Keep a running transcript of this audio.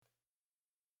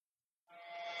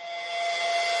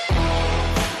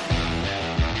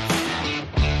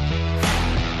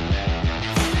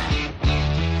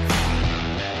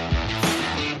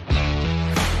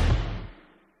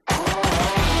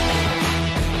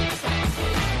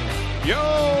Yo,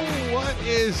 what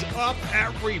is up,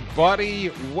 everybody?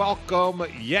 Welcome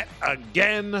yet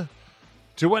again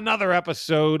to another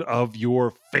episode of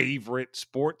your favorite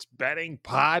sports betting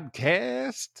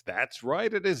podcast. That's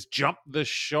right, it is Jump the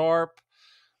Sharp,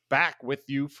 back with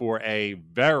you for a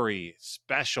very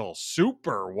special,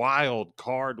 super wild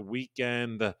card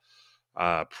weekend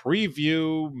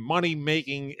preview,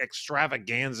 money-making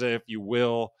extravaganza, if you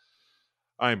will.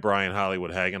 I'm Brian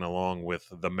Hollywood Hagan, along with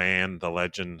the man, the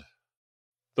legend,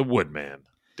 the Woodman,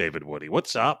 David Woody.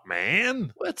 What's up,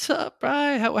 man? What's up,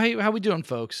 Brian? How we doing,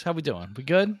 folks? How we doing? We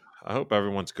good? I hope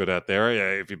everyone's good out there.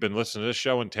 Yeah, if you've been listening to this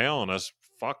show and tailing us,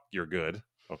 fuck, you're good.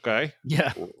 Okay?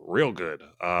 Yeah. Real good.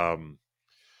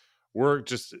 We're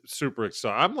just super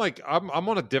excited. I'm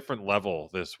on a different level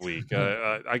this week.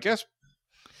 I guess,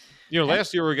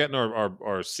 last year we were getting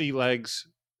our sea legs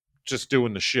just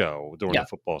doing the show during the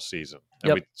football season.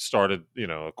 And we started,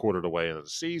 a quarter of the way into the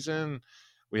season.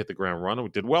 We hit the ground running. We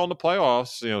did well in the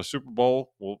playoffs. Super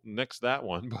Bowl, we'll nix that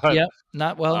one. But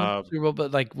not well in the Super Bowl,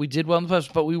 but we did well in the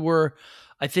playoffs. But we were,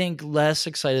 I think, less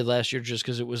excited last year just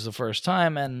because it was the first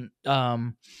time, and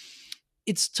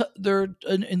they're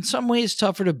in some ways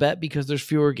tougher to bet because there's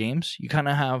fewer games. You kind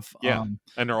of have and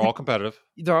they're all competitive.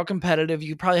 They're all competitive.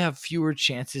 You probably have fewer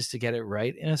chances to get it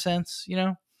right in a sense.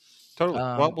 Totally.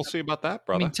 Well, we'll see about that,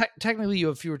 brother. I mean, technically, you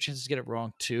have fewer chances to get it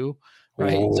wrong too.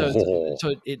 Right,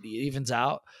 so it evens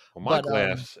out. Well, my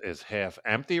glass is half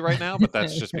empty right now, but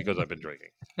that's just because I've been drinking.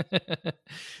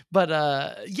 But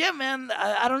yeah, man,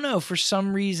 I don't know. For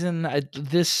some reason,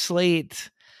 this slate,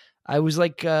 I was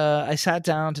like, I sat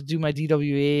down to do my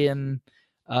DWE, and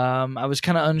I was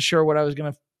kind of unsure what I was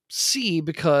gonna see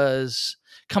because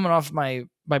coming off my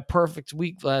perfect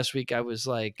week last week, I was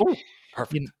like,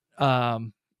 perfect.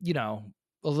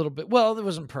 A little bit. Well, it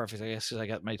wasn't perfect, I guess, because I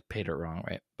got my pay dirt wrong,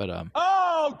 right? But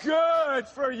oh, good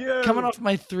for you. Coming off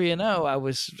my 3-0,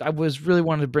 I was really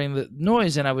wanting to bring the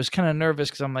noise, and I was kind of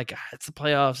nervous because I'm like, it's the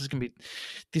playoffs. It's gonna be,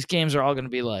 these games are all gonna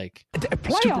be like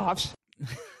playoffs.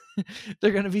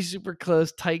 They're going to be super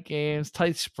close, tight games,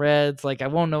 tight spreads. Like I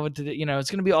won't know what to do. It's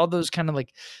going to be all those kind of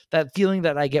like that feeling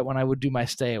that I get when I would do my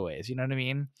stayaways. You know what I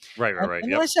mean? Right.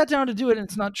 And then I sat down to do it, and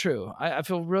it's not true. I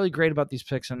feel really great about these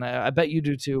picks, and I bet you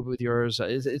do too with yours.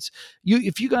 It's you.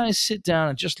 If you guys sit down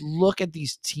and just look at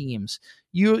these teams,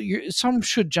 some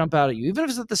should jump out at you, even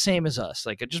if it's not the same as us.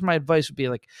 Like just my advice would be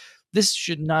like, this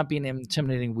should not be an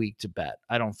intimidating week to bet.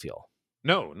 I don't feel.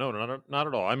 No, not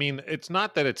at all. I mean, it's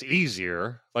not that it's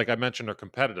easier. Like I mentioned, they're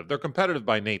competitive. They're competitive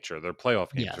by nature. They're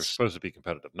playoff games. Yes. They're supposed to be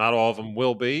competitive. Not all of them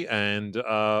will be, and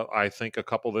I think a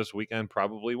couple this weekend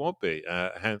probably won't be.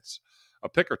 Hence, a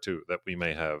pick or two that we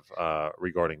may have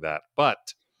regarding that.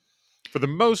 But for the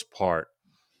most part,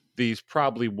 these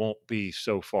probably won't be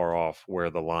so far off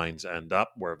where the lines end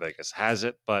up, where Vegas has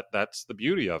it. But that's the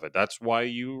beauty of it. That's why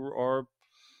you are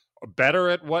better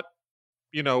at what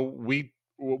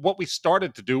we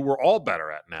started to do. We're all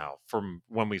better at now from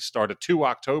when we started 2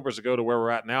 Octobers ago to where we're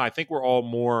at now. I think we're all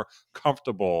more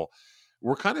comfortable.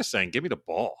 We're kind of saying, give me the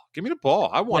ball.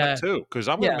 I want it too, because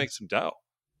I'm going to make some dough.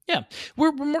 Yeah,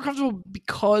 we're more comfortable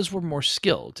because we're more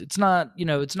skilled. It's not,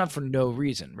 it's not for no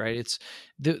reason, right? It's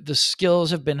the skills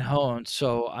have been honed.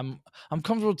 So I'm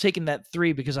comfortable taking that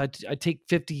 3 because I take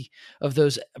 50 of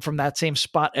those from that same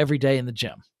spot every day in the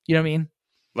gym. You know what I mean?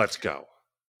 Let's go.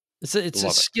 It's a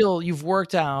skill you've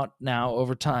worked out now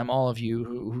over time, all of you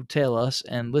who tail us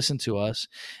and listen to us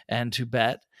and to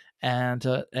bet. And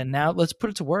now let's put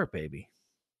it to work, baby.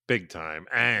 Big time.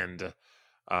 And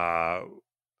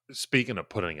speaking of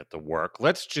putting it to work,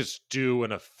 let's just do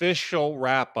an official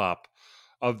wrap up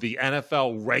of the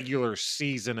NFL regular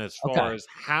season as far as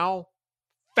how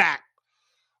fat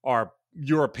our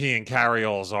European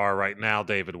carryalls are right now,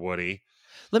 David Woody.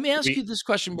 Let me ask you this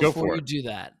question before you do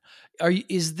that.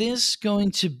 Is this going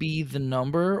to be the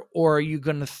number, or are you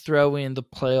going to throw in the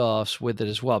playoffs with it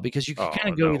as well? Because you can kind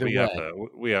of go either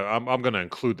way. I'm going to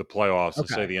include the playoffs and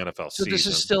say the NFL season. So this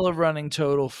is still a running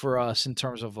total for us in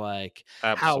terms of like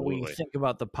how we think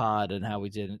about the pod and how we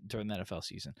did it during the NFL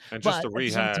season. And just to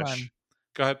rehash,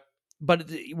 go ahead. But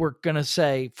we're going to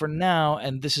say for now,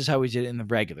 and this is how we did it in the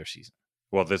regular season.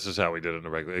 Well, this is how we did it in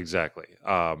the regular, exactly.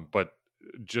 But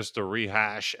just to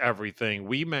rehash everything,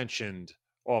 we mentioned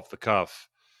off the cuff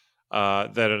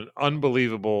that an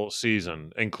unbelievable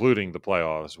season, including the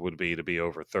playoffs, would be to be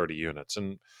over 30 units.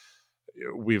 And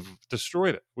we've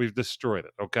destroyed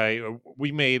it. Okay.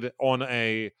 We made on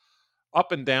a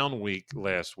up and down week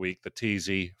last week. The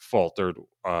TZ faltered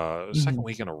second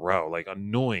week in a row, like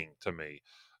annoying to me.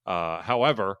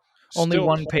 However, only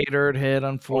one pay dirt hit,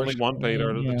 unfortunately. Only one pay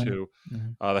dirt of the two.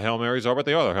 The Hail Marys are what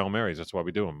they are. They're Hail Marys. That's why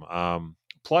we do them.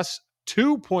 Plus,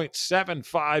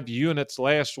 2.75 units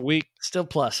last week. Still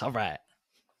plus. All right.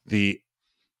 The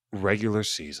regular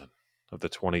season of the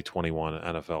 2021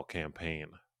 NFL campaign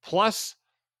plus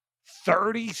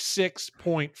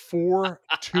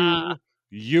 36.42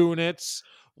 units.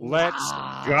 Let's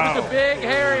go. It's a big,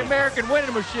 hairy American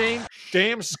winning machine.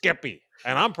 Damn Skippy.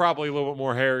 And I'm probably a little bit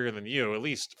more hairier than you, at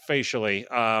least facially.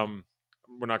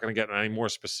 We're not going to get any more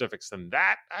specifics than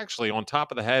that. Actually, on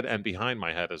top of the head and behind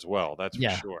my head as well. That's for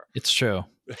sure. It's true.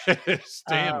 It's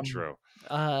damn true.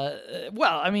 Well,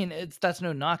 I mean, that's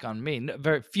no knock on me.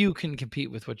 Very few can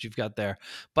compete with what you've got there,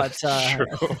 but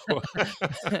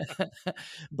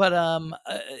but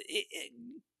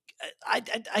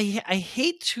I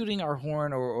hate tooting our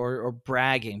horn or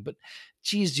bragging, but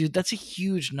geez, dude, that's a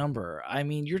huge number. I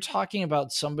mean, you're talking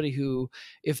about somebody who,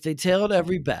 if they tailed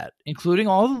every bet, including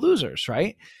all the losers,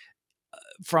 right,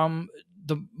 from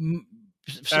the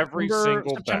every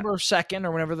single September 2nd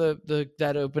or whenever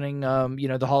that opening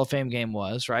the Hall of Fame game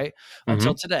was, right,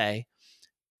 until today,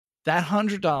 that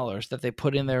 $100 that they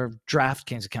put in their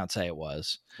DraftKings account, say it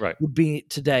was, right, would be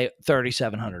today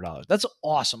 $3,700. That's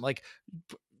awesome. Like,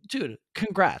 dude,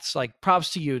 congrats. Like,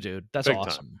 props to you, dude. That's big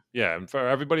awesome. Time. Yeah, and for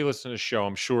everybody listening to the show,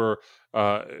 I'm sure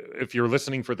if you're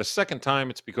listening for the second time,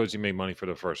 it's because you made money for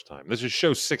the first time. This is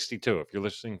show 62. If you're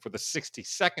listening for the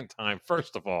 62nd time,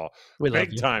 first of all,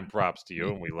 big time props to you,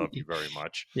 and we love you very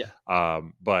much. Yeah.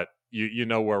 But you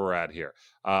know where we're at here.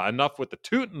 Enough with the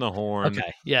tooting the horn.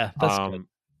 Okay. Yeah, that's good.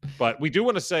 But we do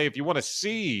want to say, if you want to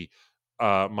see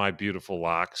my beautiful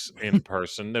locks in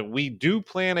person, that we do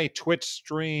plan a Twitch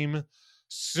stream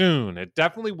soon. It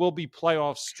definitely will be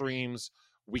playoff streams.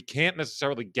 We can't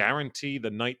necessarily guarantee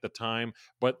the night, the time,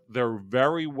 but there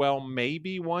very well may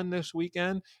be one this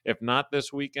weekend. If not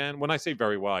this weekend, when I say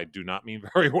very well, I do not mean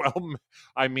very well.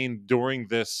 I mean during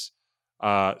this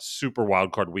super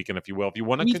wild card weekend, if you will. If you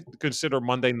want to consider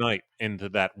Monday night into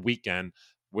that weekend,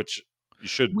 which you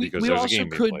should, because there's a game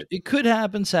being played. It could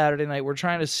happen Saturday night. We're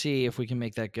trying to see if we can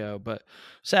make that go, but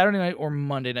Saturday night or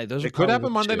Monday night. It could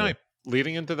happen Monday night.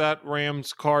 Leading into that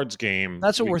Rams Cards game.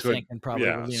 That's what we're thinking, probably.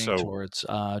 Yeah, we're leaning towards.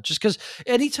 Just because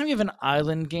anytime you have an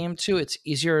island game too, it's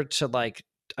easier to, like,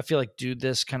 I feel like, do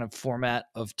this kind of format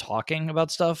of talking about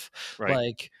stuff. Right.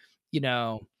 Like,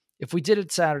 if we did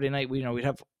it Saturday night, we'd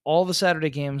have all the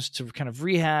Saturday games to kind of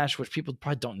rehash, which people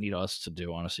probably don't need us to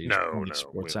do, honestly. No.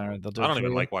 Sports Center, I don't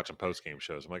even like watching post-game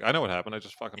shows. I'm like, I know what happened. I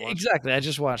just fucking watched it. I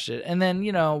just watched it. And then,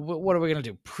 what are we going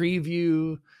to do?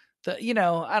 Preview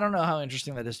I don't know how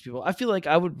interesting that is to people. I feel like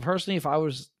I would personally, if I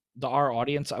was our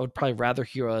audience, I would probably rather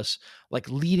hear us like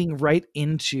leading right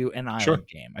into an island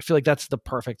game. I feel like that's the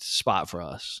perfect spot for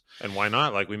us. And why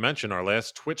not? Like we mentioned, our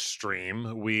last Twitch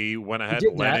stream, we went ahead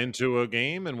and led into a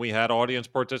game, and we had audience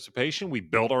participation. We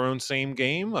built our own same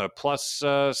game, plus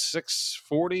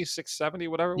 640, 670,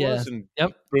 whatever it was, and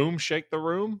boom, shake the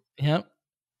room. Yep.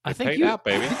 I think you had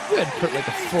put like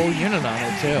a full unit on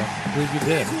it too. I believe you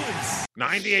did.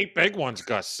 98 big ones,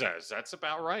 Gus says. That's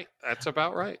about right.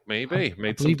 Maybe.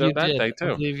 Made some dough that day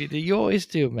too. You always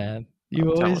do, man.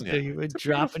 You always do. You've been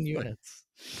dropping units.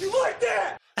 You like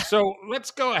that? So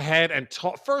let's go ahead and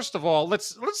talk. First of all,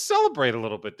 let's celebrate a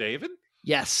little bit, David.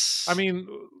 Yes. I mean,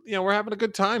 we're having a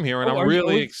good time here, and I'm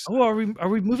really excited. Are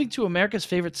we moving to America's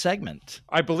favorite segment?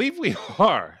 I believe we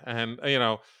are. And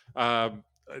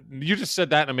you just said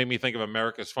that and it made me think of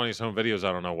America's Funniest Home Videos.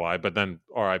 I don't know why, but then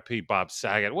R.I.P. Bob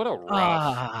Saget. What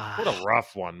a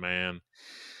rough one, man.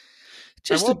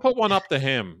 We'll put one up to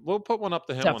him. We'll put one up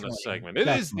to him on this segment. It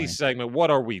is the segment.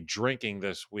 What are we drinking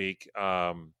this week?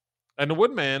 And the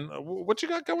Woodman, what you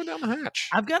got going down the hatch?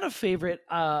 I've got a favorite,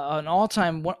 an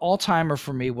all-timer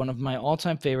for me, one of my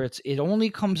all-time favorites. It only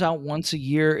comes out once a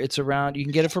year. It's around, you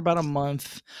can get it for about a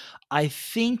month. I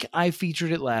think I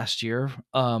featured it last year.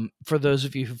 For those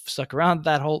of you who've stuck around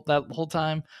that whole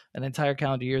time, an entire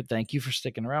calendar year, thank you for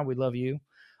sticking around. We love you.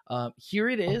 Here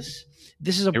it is.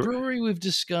 This is a brewery we've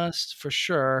discussed for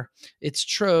sure. It's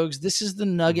Troegs. This is the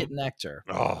Nugget Nectar.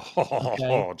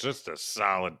 Just a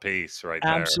solid piece right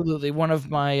there. Absolutely. One of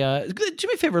my, do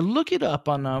me a favor, look it up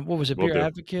on, what was it, Beer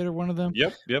Advocate or one of them?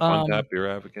 Yep, Untapped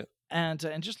Beer Advocate. And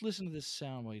just listen to this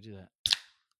sound while you do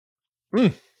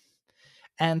that.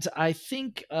 And I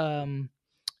think,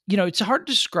 it's hard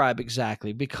to describe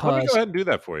exactly because. Let me go ahead and do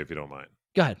that for you if you don't mind.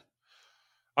 Go ahead.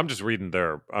 I'm just reading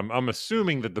I'm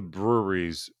assuming that the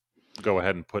breweries go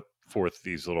ahead and put forth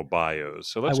these little bios.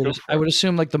 So I would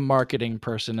assume like the marketing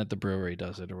person at the brewery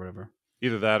does it or whatever.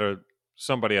 Either that or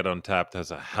somebody at Untapped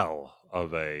has a hell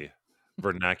of a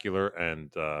vernacular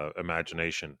and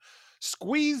imagination.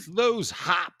 Squeeze those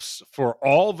hops for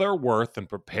all they're worth and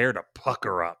prepare to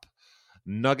pucker up.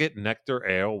 Nugget Nectar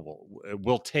Ale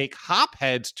will take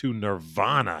hopheads to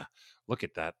Nirvana. Look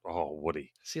at that. Oh,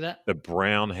 Woody. See that? The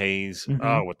brown haze. Mhm.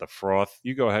 Oh, with the froth.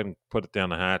 You go ahead and put it down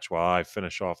the hatch while I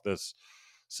finish off this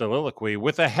soliloquy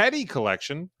with a heady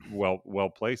collection. Well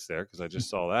placed there, because I just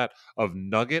saw that, of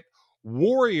Nugget,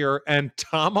 Warrior, and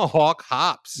Tomahawk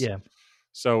hops. Yeah.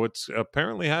 So it's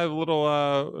apparently have a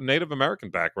little Native American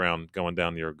background going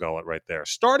down your gullet right there.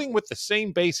 Starting with the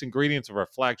same base ingredients of our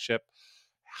flagship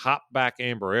Hopback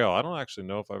Amber Ale. I don't actually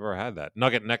know if I've ever had that.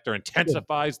 Nugget Nectar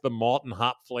intensifies the malt and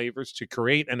hop flavors to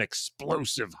create an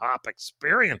explosive hop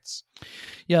experience.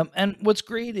 Yeah, and what's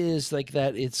great is like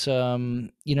that it's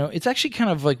it's actually kind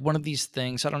of like one of these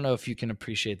things. I don't know if you can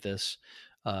appreciate this,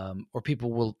 or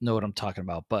people will know what I'm talking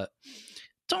about, but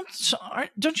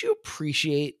don't you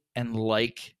appreciate and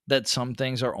like that some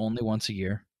things are only once a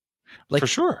year? Like, for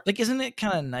sure. Like, isn't it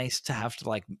kind of nice to have to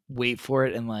like wait for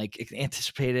it and like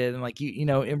anticipate it, and like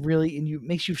it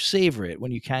makes you savor it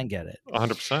when you can get it.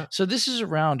 100%. So this is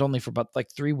around only for about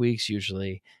like 3 weeks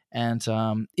usually, and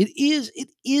it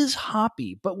is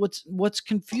hoppy. But what's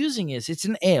confusing is it's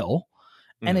an ale,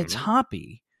 and it's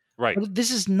hoppy. Right. But this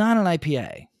is not an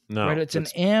IPA. No, right? It's an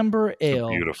amber ale.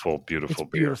 Beautiful beer.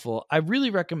 Beautiful. I really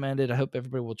recommend it. I hope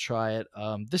everybody will try it.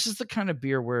 This is the kind of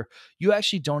beer where you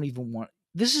actually don't even want.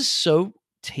 This is so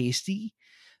tasty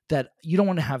that you don't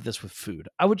want to have this with food.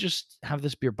 I would just have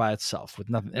this beer by itself with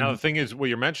nothing. Now the thing is, what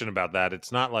you're mentioning about that,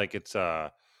 it's not like it's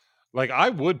like I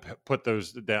would put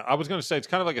those down. I was going to say it's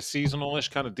kind of like a seasonal-ish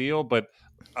kind of deal, but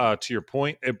to your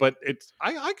point, but it's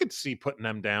I could see putting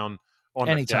them down on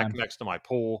anytime. the deck next to my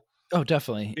pool. Oh,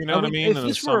 definitely. You know what I mean? If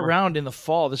this were around in the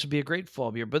fall, this would be a great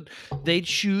fall beer. But they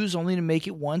choose only to make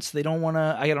it once. They don't want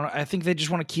to. I think they just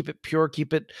want to keep it pure.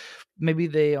 Keep it. Maybe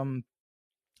they.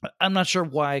 I'm not sure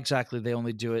why exactly they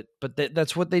only do it, but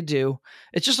that's what they do.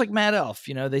 It's just like Mad Elf.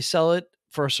 They sell it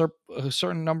for a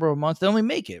certain number of months. They only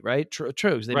make it, right?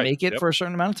 Trogs. They make it for a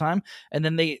certain amount of time, and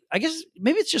then I guess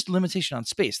maybe it's just limitation on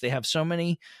space. They have so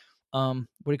many. What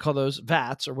do you call those?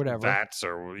 Vats or whatever. Vats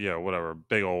or whatever.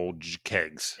 Big old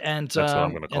kegs. And that's what I'm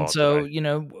going to call it. And so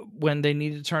today. When they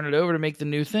need to turn it over to make the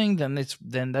new thing, then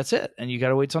that's it, and you got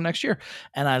to wait till next year.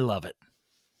 And I love it.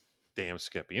 Damn,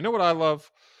 Skippy. You know what I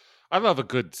love? I love a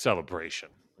good celebration.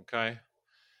 Okay,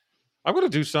 I'm going to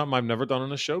do something I've never done on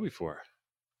the show before.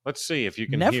 Let's see if you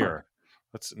can hear.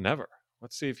 Let's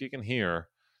see if you can hear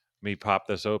me pop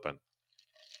this open.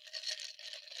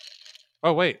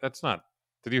 Oh wait, that's not.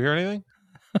 Did you hear anything?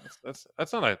 That's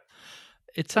not a.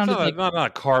 It sounded like not a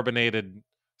carbonated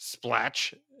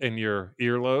splatch in your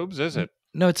earlobes, is it?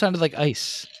 No, it sounded like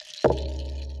ice.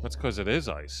 That's because it is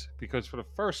ice. Because for the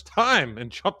first time in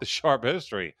Jump the Sharp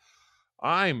history,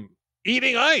 I'm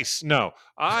eating ice. No,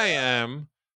 I am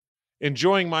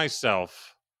enjoying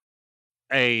myself.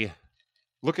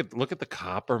 Look at the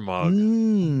copper mug.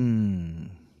 I'm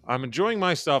enjoying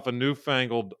myself a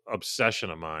newfangled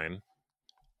obsession of mine.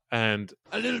 And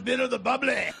a little bit of the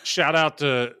bubbly. Shout out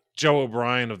to Joe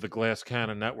O'Brien of the Glass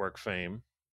Cannon Network fame,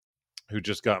 who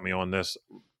just got me on this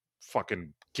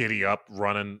fucking giddy up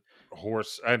running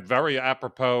horse. And very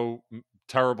apropos,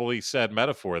 terribly said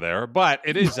metaphor there, but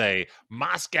it is a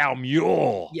Moscow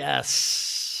Mule.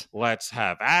 Yes. Let's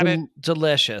have at it.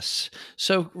 Delicious.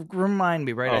 So remind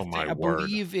me, right? I word.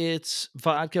 believe it's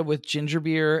vodka with ginger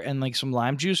beer and like some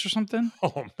lime juice or something.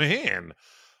 Oh, man.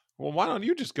 Well, why don't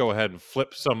you just go ahead and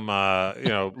flip some,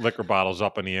 liquor bottles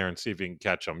up in the air and see if you can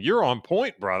catch them? You're on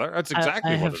point, brother. That's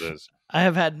exactly what it is. I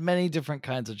have had many different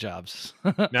kinds of jobs.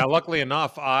 Now, luckily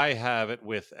enough, I have it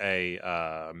with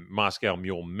a Moscow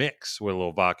Mule mix with a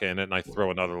little vodka in it, and I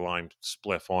throw another lime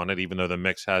spliff on it, even though the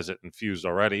mix has it infused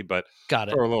already. But got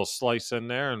it. Throw a little slice in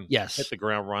there and hit the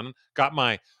ground running. Got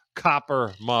my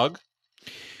copper mug.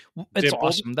 It's dimpled.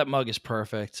 Awesome. That mug is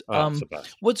perfect. It's the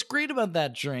best. What's great about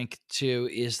that drink too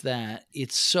is that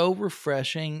it's so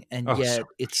refreshing, and yet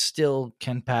it still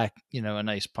can pack, a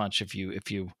nice punch if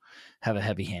you have a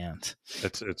heavy hand.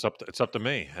 It's up to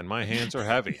me, and my hands are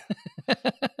heavy.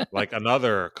 Like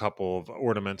another couple of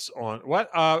ornaments on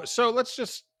what? So let's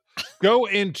just go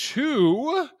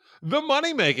into the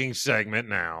money making segment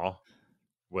now.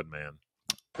 Woodman,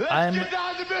 let's get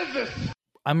down to business.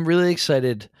 I'm really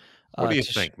excited. What do you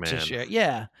think, man?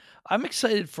 Yeah, I'm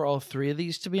excited for all three of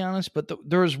these, to be honest. But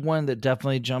there was one that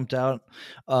definitely jumped out.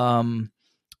 I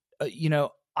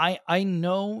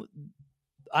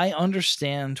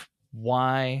understand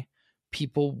why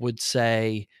people would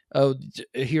say, "Oh,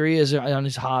 here he is on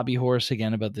his hobby horse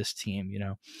again about this team."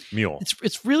 Mule.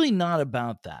 It's really not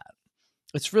about that.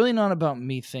 It's really not about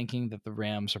me thinking that the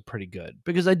Rams are pretty good,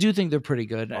 because I do think they're pretty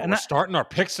good. And we're starting our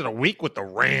picks of the week with the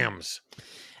Rams.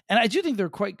 And I do think they're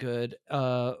quite good.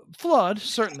 Flawed,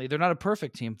 certainly. They're not a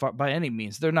perfect team by any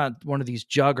means. They're not one of these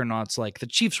juggernauts like the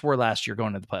Chiefs were last year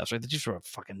going to the playoffs, right? The Chiefs were a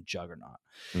fucking juggernaut.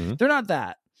 Mhm. They're not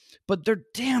that, but they're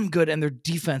damn good, and their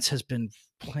defense has been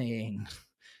playing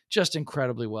just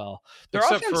incredibly well. Their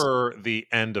Except offense, for the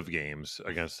end of games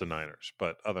against the Niners.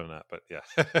 But other than that, but yeah.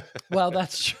 well,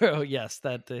 that's true. Yes,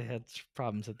 that they had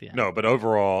problems at the end. No, but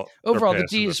overall, The they're passing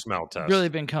D's smell test. really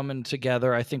been coming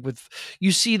together. I think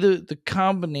you see the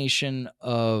combination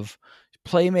of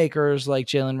playmakers like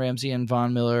Jalen Ramsey and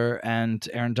Von Miller and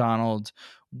Aaron Donald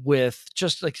with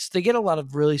just like they get a lot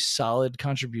of really solid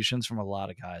contributions from a lot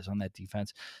of guys on that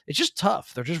defense. It's just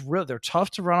tough. They're just they're tough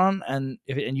to run on,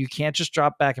 and you can't just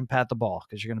drop back and pat the ball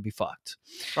because you're going to be fucked.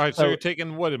 All right, so you're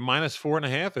taking what,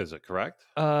 -4.5? Is it correct?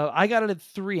 I got it at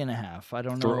 3.5. I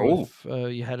don't know Oh. if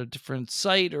you had a different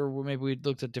site or maybe we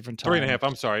looked at different times. 3.5.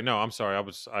 I'm sorry. No, I'm sorry.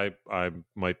 I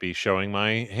might be showing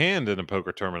my hand in a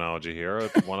poker terminology here.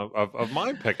 It's one of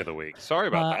my pick of the week. Sorry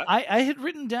about that. I had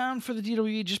written down for the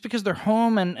DWE just because they're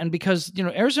home and because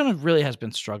Arizona really has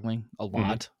been struggling a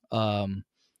lot. A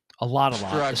lot.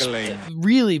 Struggling.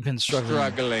 Really been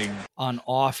struggling on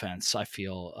offense, I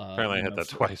feel. Apparently I hit that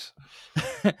twice.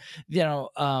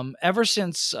 Ever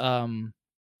since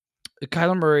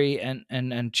Kyler Murray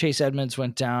and Chase Edmonds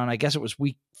went down, I guess it was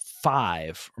week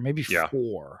 5 or maybe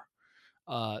 4.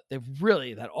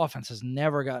 That offense has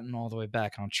never gotten all the way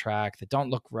back on track. They don't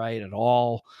look right at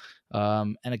all.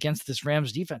 And against this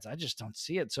Rams defense, I just don't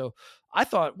see it. So I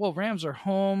thought, well, Rams are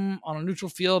home on a neutral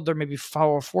field. They're maybe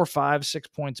 4, 5, 6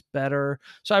 points better.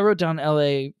 So I wrote down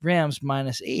LA Rams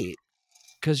 -8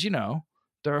 because,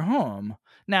 they're home.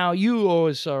 Now, you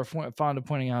always are fond of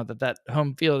pointing out that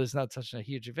home field is not such a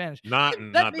huge advantage.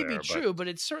 That may be true, but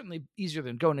it's certainly easier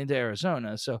than going into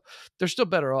Arizona. So they're still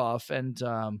better off. And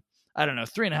I don't know,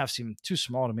 3.5 seem too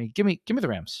small to me. Give me the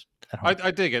Rams at home.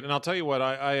 I dig it, and I'll tell you what,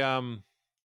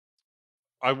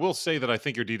 I will say that I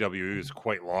think your DWE is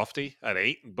quite lofty at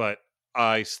 8, but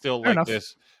I still like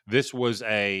this. This was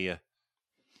a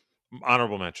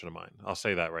honorable mention of mine. I'll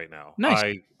say that right now.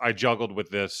 Nice. I juggled with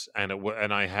this, and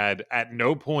I had at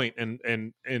no point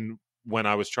in when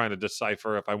I was trying to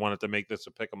decipher if I wanted to make this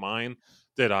a pick of mine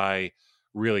did I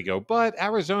really go, but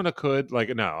Arizona could.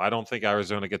 No, I don't think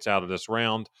Arizona gets out of this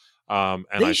round. And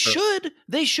they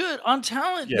should on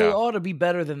talent. Yeah. They ought to be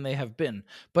better than they have been,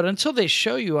 but until they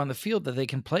show you on the field that they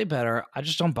can play better, I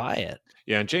just don't buy it.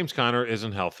 Yeah, and James Conner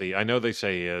isn't healthy. I know they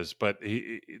say he is, but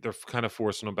they're kind of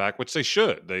forcing him back, which they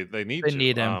should. They need They to.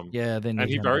 need him. Yeah, they need him. And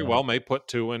he very well may put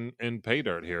 2 in pay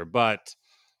dirt here, but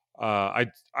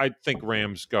I think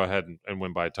Rams go ahead and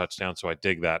win by a touchdown. So I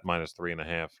dig that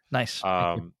 -3.5. Nice.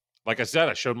 Like I said,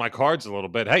 I showed my cards a little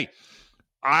bit. Hey,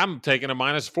 I'm taking a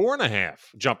 -4.5,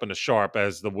 jumping to sharp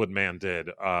as the Woodman did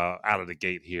out of the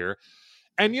gate here.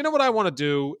 And you know what I want to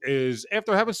do is,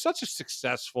 after having such a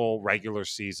successful regular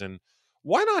season,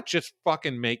 why not just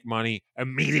fucking make money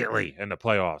immediately in the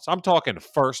playoffs? I'm talking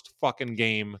first fucking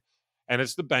game, and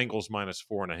it's the Bengals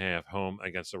 -4.5 home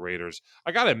against the Raiders.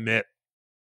 I got to admit,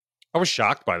 I was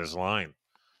shocked by this line.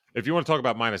 If you want to talk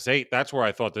about -8, that's where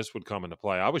I thought this would come into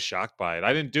play. I was shocked by it.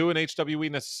 I didn't do an HWE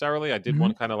necessarily. I did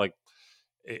one kind of like,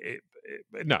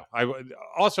 no. I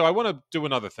want to do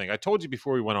another thing. I told you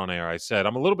before we went on air, I said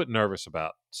I'm a little bit nervous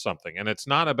about something, and it's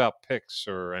not about picks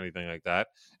or anything like that.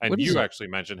 And you actually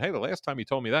mentioned, hey, the last time you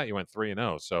told me that you went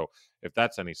 3-0. So if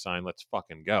that's any sign, let's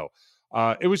fucking go.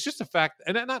 It was just a fact,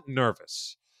 and I'm not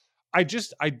nervous. I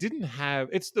didn't have.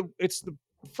 It's the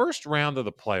first round of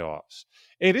the playoffs.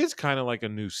 It is kind of like a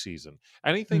new season.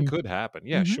 Anything could happen.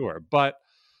 Yeah, sure. But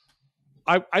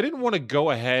I didn't want to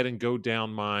go ahead and go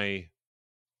down my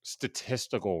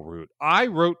statistical route. I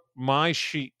wrote my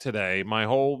sheet today, my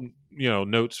whole,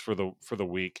 notes for the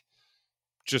week,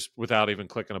 just without even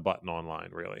clicking a button online,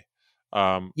 really.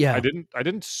 I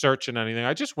didn't search in anything.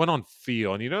 I just went on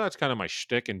feel, and that's kind of my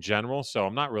shtick in general.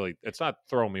 So it's not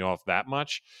throwing me off that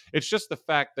much. It's just the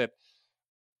fact that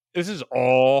this is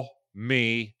all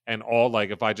me, and all,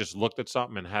 like, if I just looked at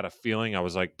something and had a feeling, I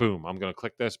was like, boom, I'm going to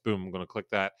click this, boom, I'm going to click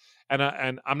that. And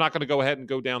I'm not going to go ahead and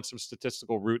go down some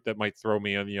statistical route that might throw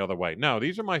me in the other way. No,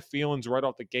 these are my feelings right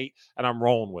off the gate, and I'm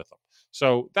rolling with them.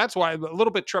 So that's why I'm a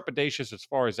little bit trepidatious as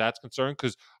far as that's concerned,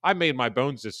 because I made my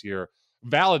bones this year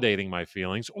validating my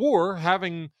feelings or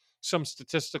having some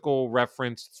statistical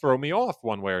reference throw me off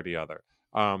one way or the other.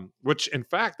 Which, in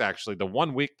fact, actually, the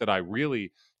one week that I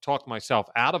really talked myself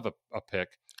out of a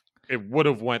pick, it would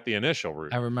have went the initial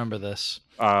route. I remember this.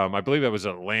 I believe that was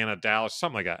Atlanta, Dallas,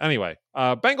 something like that. Anyway,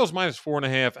 Bengals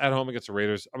 -4.5 at home against the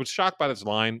Raiders. I was shocked by this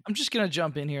line. I'm just gonna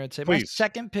jump in here and say my Please.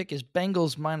 second pick is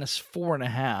Bengals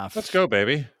 -4.5. Let's go,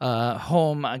 baby.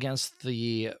 Home against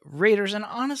the Raiders. And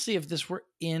honestly, if this were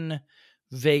in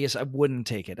Vegas, I wouldn't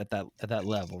take it at that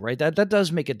level, right? That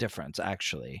does make a difference,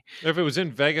 actually. If it was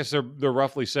in Vegas, they're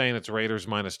roughly saying it's Raiders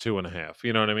 -2.5.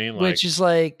 You know what I mean? Which is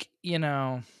like,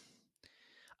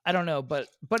 I don't know, but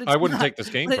it's I wouldn't not, take this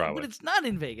game but probably. but it's not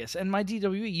in Vegas. And my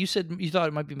DWE, you said you thought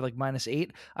it might be like -8.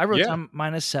 I wrote down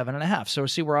 -7.5. So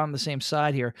see, we're on the same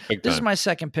side here. Big This is time. my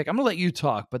second pick. I'm gonna let you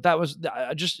talk, but that was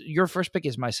just your first pick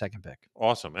is my second pick.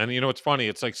 Awesome. And it's funny.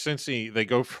 It's like Cincy, they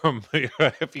go from,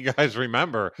 if you guys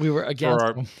remember, We were against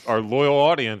them. our loyal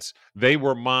audience, they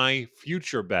were my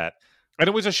future bet. And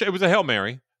it was a Hail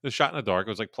Mary, the shot in the dark.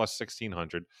 It was like plus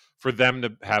 1,600 for them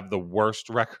to have the worst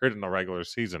record in the regular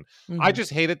season. I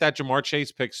just hated that Jamar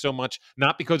Chase pick so much,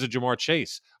 not because of Jamar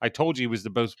Chase. I told you he was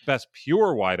the best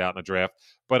pure wideout in the draft,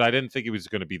 but I didn't think he was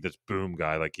going to be this boom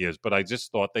guy like he is. But I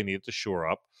just thought they needed to shore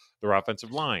up their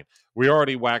offensive line. We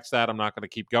already waxed that. I'm not going to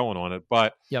keep going on it,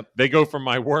 but they go from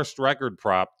my worst record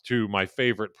prop to my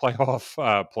favorite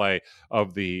playoff play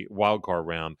of the wild card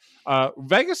round.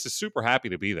 Vegas is super happy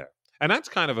to be there. And that's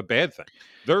kind of a bad thing.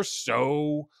 They're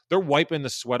wiping the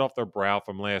sweat off their brow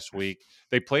from last week.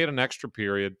 They played an extra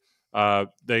period.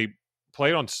 They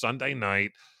played on Sunday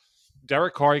night.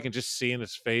 Derek Carr, you can just see in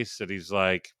his face that he's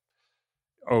like,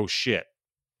 oh shit,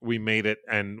 we made it.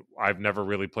 And I've never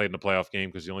really played in a playoff game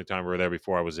because the only time we were there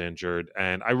before I was injured.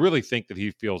 And I really think that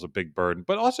he feels a big burden.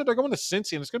 But also they're going to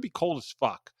Cincy and it's going to be cold as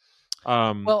fuck. If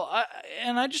I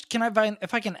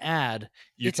can add,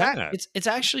 it's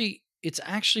actually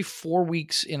 4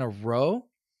 weeks in a row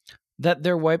that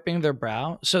they're wiping their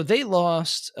brow. So they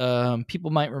lost,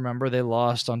 people might remember, they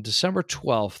lost on December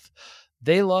 12th.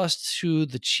 They lost to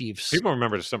the Chiefs. People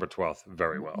remember December 12th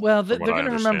very well. Well, they're going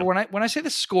to remember when I say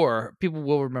the score, people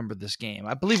will remember this game.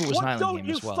 I believe it was an island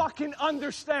game as well. What don't you fucking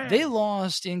understand? They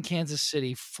lost in Kansas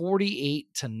City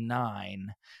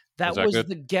 48-9. That was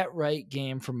the get-right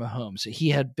game for Mahomes. He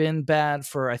had been bad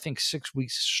for, I think, 6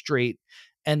 weeks straight.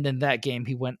 And then that game,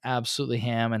 he went absolutely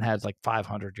ham and had like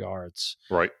 500 yards.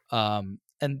 Right. And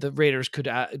the Raiders could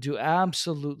do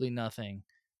absolutely nothing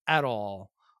at all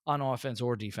on offense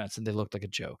or defense, and they looked like a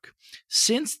joke.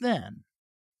 Since then,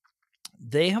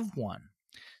 they have won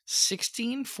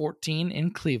 16-14 in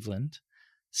Cleveland,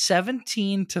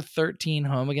 17-13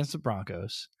 home against the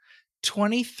Broncos,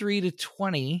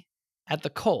 23-20 at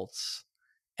the Colts,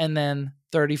 and then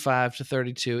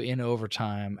 35-32 in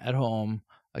overtime at home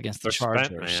against the Chargers.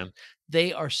 Spent, man.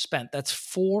 They are spent. That's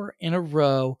 4 in a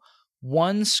row,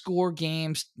 1-score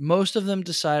games. Most of them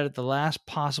decided at the last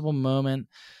possible moment.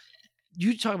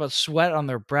 You talk about sweat on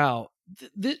their brow.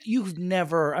 You've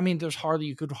never,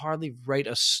 you could hardly write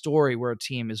a story where a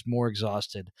team is more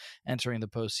exhausted entering the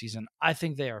postseason. I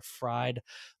think they are fried.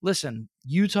 Listen,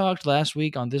 you talked last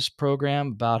week on this program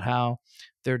about how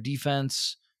their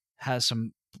defense has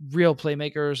some real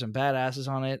playmakers and badasses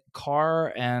on it.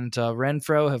 Carr and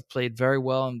Renfro have played very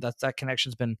well, and that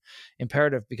connection's been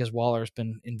imperative because Waller's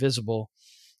been invisible.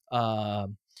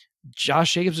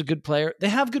 Josh Jacobs is a good player. They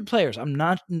have good players. I'm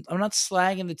not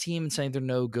slagging the team and saying they're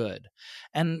no good.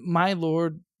 And my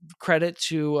lord, credit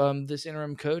to this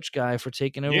interim coach guy for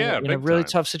taking over in a really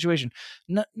tough situation.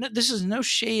 No, this is no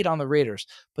shade on the Raiders,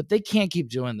 but they can't keep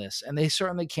doing this, and they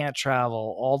certainly can't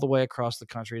travel all the way across the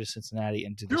country to Cincinnati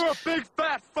and do this. You're a big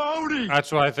fat phony.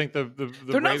 That's what I think the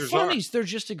they're Raiders not phonies. are. They're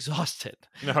just exhausted.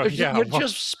 No, you're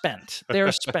just spent.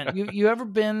 They're spent. You ever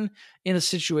been in a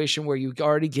situation where you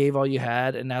already gave all you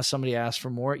had, and now somebody asks for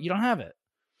more? You don't have it.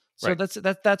 So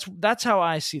right. that's how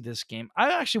I see this game.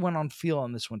 I actually went on feel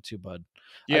on this one too, bud.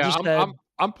 Yeah,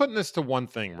 I'm putting this to one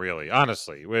thing, really,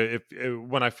 honestly.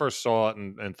 When I first saw it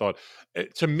and thought,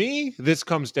 to me, this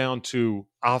comes down to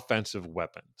offensive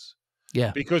weapons.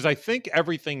 Yeah, because I think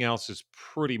everything else is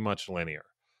pretty much linear.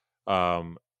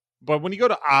 But when you go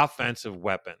to offensive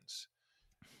weapons,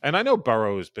 and I know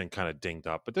Burrow has been kind of dinged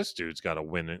up, but this dude's got a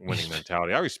winning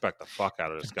mentality. I respect the fuck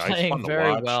out of this guy. He's fun to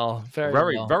very watch. Well,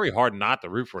 very hard not to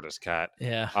root for this cat.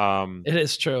 Yeah, it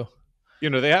is true.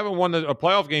 They haven't won a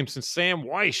playoff game since Sam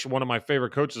Weish, one of my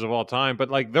favorite coaches of all time. But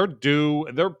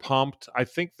they're pumped. I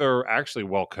think they're actually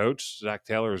well coached. Zach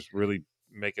Taylor is really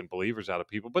making believers out of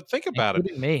people. But think about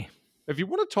it. Me. If you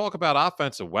want to talk about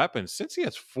offensive weapons, since he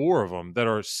has 4 of them that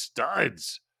are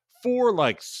studs,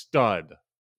 4 stud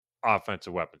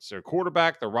offensive weapons. Their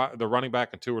quarterback, the running back,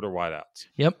 and 2 of their wideouts.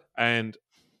 Yep. And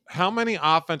how many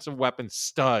offensive weapons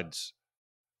studs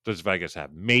does Vegas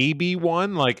have? Maybe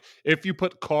one. Like if you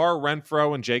put Carr,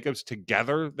 Renfro, and Jacobs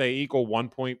together, they equal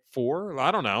 1.4.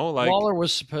 I don't know. Like Waller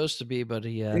was supposed to be, but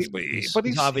he's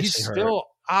obviously hurt. still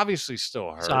obviously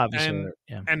still hurt. He's obviously hurt.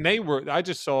 Yeah. And they were. I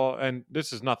just saw, and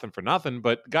this is nothing for nothing,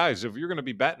 but guys, if you're going to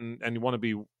be betting and you want to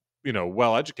be,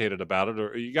 well educated about it,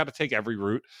 or you got to take every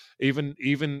route,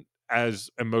 even as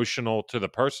emotional to the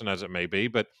person as it may be.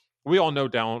 But we all know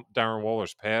Darren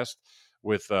Waller's past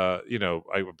with I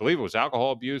believe it was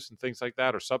alcohol abuse and things like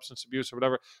that, or substance abuse or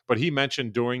whatever. But he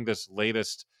mentioned during this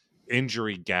latest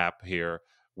injury gap here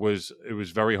it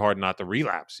was very hard not to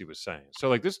relapse, he was saying. So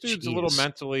like this dude's a little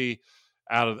mentally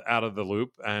out of the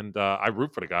loop, and I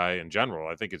root for the guy in general.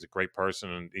 I think he's a great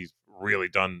person and he's really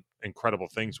done incredible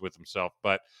things with himself.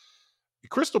 But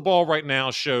crystal ball right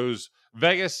now shows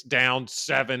Vegas down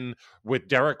 7 with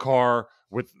Derek Carr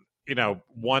with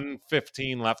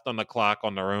 1:15 left on the clock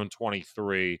on their own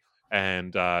 23,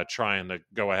 and trying to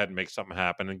go ahead and make something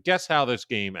happen. And guess how this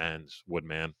game ends,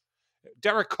 Woodman?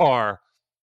 Derek Carr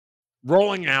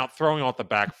rolling out, throwing off the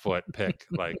back foot pick.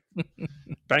 Like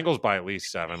Bengals by at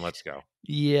least 7. Let's go.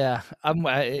 Yeah,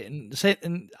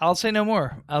 I'll say no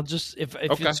more. I'll just if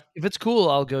it's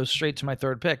cool, I'll go straight to my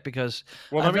third pick because.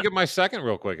 Well, let me get my second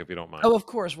real quick if you don't mind. Oh, of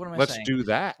course. What am I saying? Let's do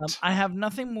that. I have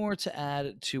nothing more to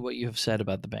add to what you have said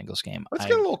about the Bengals game. Let's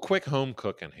get a little quick home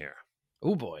cooking here.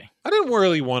 Oh boy, I didn't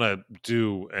really want to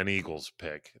do an Eagles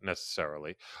pick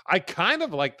necessarily. I kind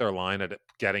of like their line at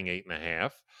getting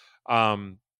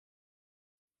 8.5.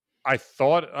 I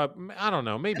thought, I don't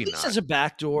know, maybe not. As a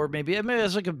backdoor, maybe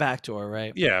it's like a backdoor,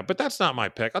 right? Yeah, but that's not my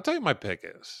pick. I'll tell you my pick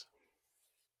is.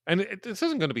 And this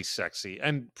isn't going to be sexy.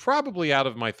 And probably out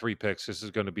of my 3 picks, this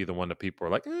is going to be the one that people are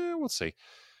like, we'll see.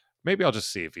 Maybe I'll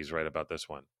just see if he's right about this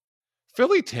one.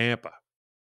 Philly, Tampa.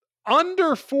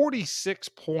 Under 46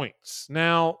 points.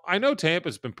 Now, I know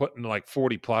Tampa's been putting like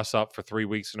 40 plus up for 3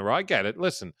 weeks in a row. I get it.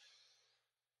 Listen.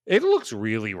 It looks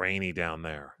really rainy down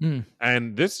there.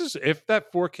 And this is if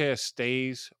that forecast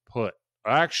stays put.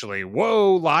 Actually,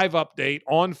 live update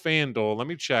on FanDuel. Let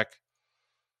me check.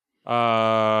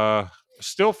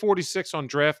 Still 46 on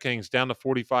DraftKings, down to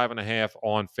 45.5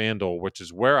 on FanDuel, which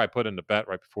is where I put in the bet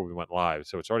right before we went live.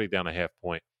 So it's already down a half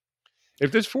point.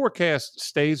 If this forecast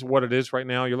stays what it is right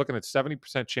now, you're looking at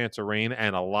 70% chance of rain,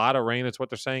 and a lot of rain is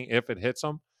what they're saying if it hits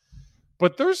them.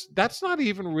 But that's not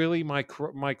even really my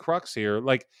crux here.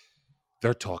 Like,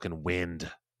 they're talking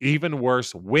wind. Even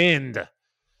worse, wind.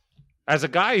 As a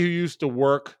guy who used to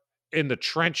work in the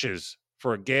trenches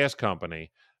for a gas company,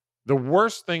 the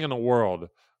worst thing in the world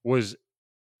was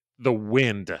the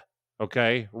wind,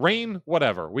 okay? Rain,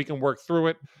 whatever. We can work through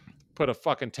it. Put a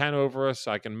fucking tent over us.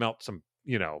 I can melt some,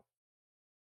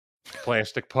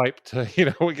 plastic pipe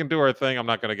to, we can do our thing. I'm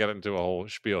not going to get into a whole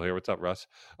spiel here. What's up, Russ?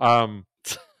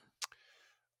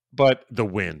 But the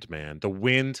wind, man. The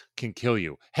wind can kill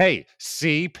you. Hey,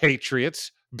 see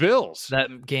Patriots, Bills.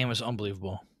 That game was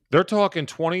unbelievable. They're talking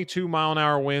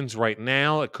 22-mile-an-hour winds right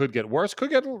now. It could get worse. Could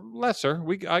get lesser.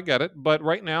 I get it. But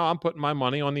right now, I'm putting my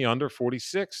money on the under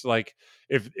 46. Like,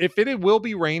 if it will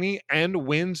be rainy and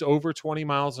winds over 20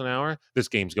 miles an hour, this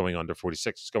game's going under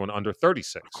 46. It's going under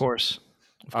 36. Of course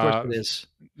it is.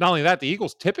 Not only that, the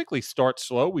Eagles typically start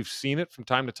slow. We've seen it from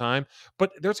time to time.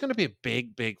 But there's going to be a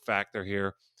big, big factor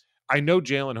here. I know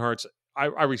Jalen Hurts.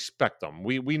 I respect him.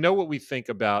 We know what we think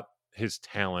about his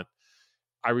talent.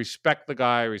 I respect the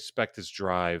guy. I respect his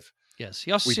drive. Yes,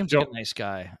 he also seems like a nice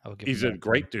guy. He's a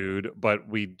great dude, but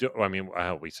we do. I mean,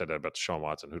 we said that about Deshaun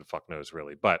Watson. Who the fuck knows,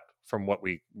 really? But from what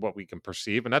we can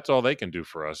perceive, and that's all they can do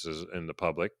for us is in the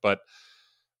public. But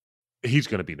he's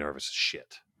going to be nervous as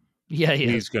shit. Yeah,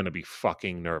 he's going to be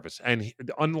fucking nervous. And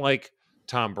unlike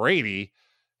Tom Brady,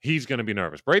 he's going to be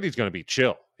nervous. Brady's going to be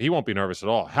chill. He won't be nervous at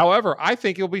all. However, I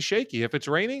think he'll be shaky. If it's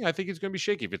raining, I think he's going to be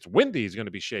shaky. If it's windy, he's going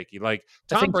to be shaky. Like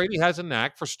Tom Brady has a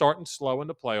knack for starting slow in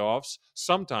the playoffs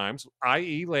sometimes,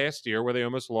 i.e. last year where they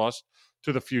almost lost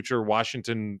to the future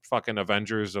Washington fucking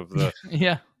Avengers of the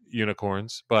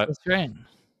unicorns. But that's right.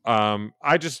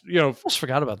 I just, almost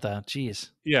forgot about that. Jeez.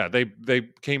 Yeah, they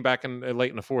came back late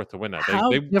in the fourth to win that.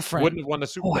 They wouldn't have won the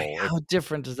Super Bowl. How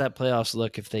different does that playoffs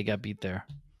look if they got beat there?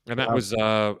 And that was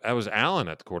Allen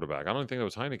at the quarterback. I don't think that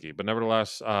was Heineke, but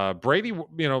nevertheless, Brady,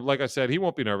 like I said, he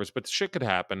won't be nervous, but shit could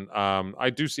happen. I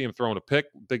do see him throwing a pick,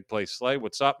 big play Slay.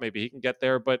 What's up? Maybe he can get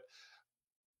there, but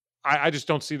I just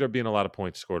don't see there being a lot of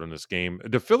points scored in this game.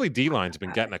 The Philly D-line's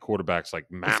been getting at quarterbacks like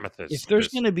mammoths. If there's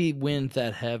going to be wind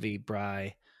that heavy,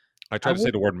 Bry. I tried to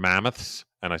say the word mammoths,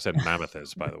 and I said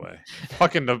mammoths, by the way.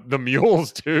 Fucking the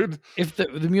mules, dude. If the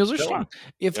mules are strong.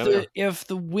 If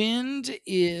the wind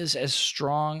is as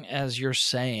strong as you're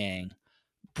saying,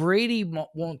 Brady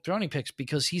won't throw any picks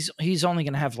because he's only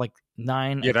going to have like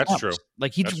 9. Yeah, that's true.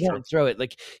 Like he just won't throw it.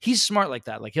 Like he's smart like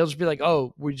that. Like he'll just be like,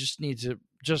 oh, we just need to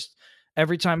just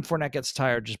every time Fournette gets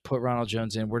tired, just put Ronald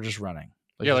Jones in. We're just running.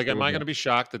 Like, am I going to be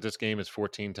shocked that this game is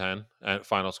 14-10 at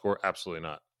final score? Absolutely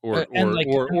not.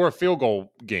 Or a field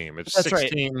goal game. It's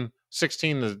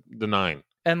 16 to 9.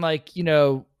 And like, you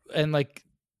know, and like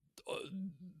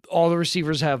all the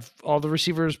receivers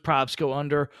props go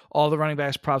under, all the running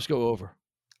backs props go over.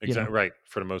 Exactly, right,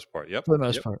 for the most part. Yep. For the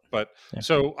most part. But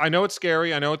so I know it's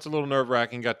scary. I know it's a little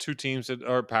nerve-wracking. Got two teams that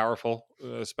are powerful,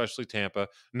 especially Tampa.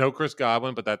 No Chris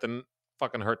Godwin, but that didn't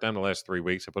fucking hurt them the last 3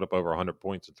 weeks. I put up over 100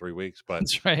 points in 3 weeks. But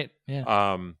that's right. Yeah.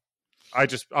 I'm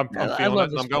feeling it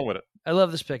and I'm going with it. I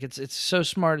love this pick. It's so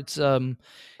smart. It's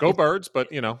Go Birds,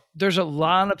 but you know. There's a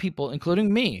lot of people,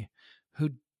 including me,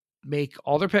 who make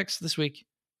all their picks this week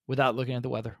without looking at the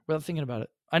weather, without thinking about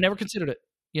it. I never considered it.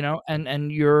 You know,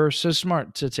 and you're so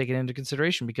smart to take it into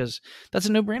consideration because that's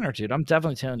a no-brainer, dude. I'm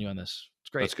definitely telling you on this. It's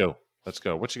great. Let's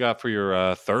go. What you got for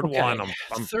your third one?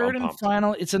 I'm third and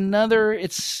final. It's another.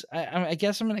 I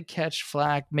guess I'm going to catch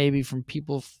flack maybe from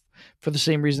people for the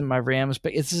same reason my Rams,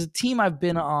 but it's a team I've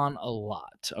been on a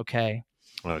lot. Okay.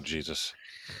 Oh Jesus.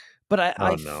 But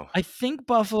I think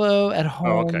Buffalo at home.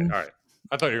 Oh, okay. All right.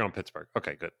 I thought you were going Pittsburgh.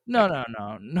 Okay, good. No.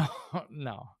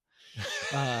 No,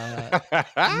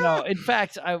 in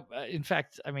fact,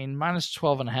 I mean, minus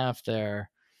 12.5 there,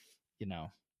 you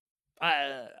know,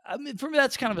 I mean, for me,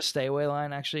 that's kind of a stay away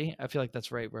line. Actually, I feel like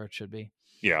that's right where it should be.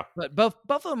 Yeah. But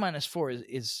Buffalo minus 4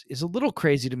 is a little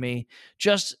crazy to me.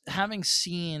 Just having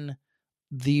seen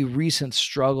the recent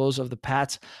struggles of the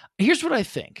Pats. Here's what I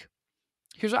think.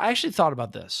 I actually thought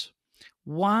about this.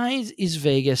 Why is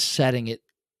Vegas setting it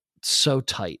so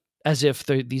tight as if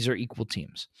these are equal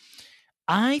teams?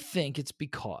 I think it's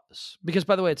because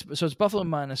by the way, it's Buffalo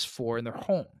minus 4 and they're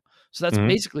home. So that's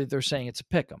basically they're saying it's a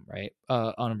pick 'em, right?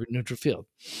 On a neutral field.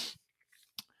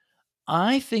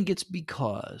 I think it's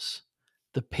because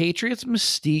the Patriots'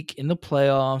 mystique in the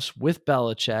playoffs with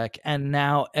Belichick, and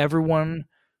now everyone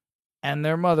and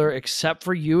their mother, except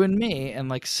for you and me and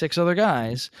like 6 other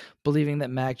guys, believing that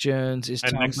Mac Jones is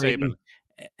Tom Brady,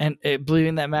 and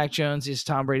believing that Mac Jones is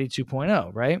Tom Brady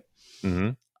 2.0, right? Mm-hmm.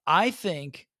 I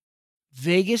think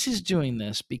Vegas is doing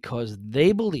this because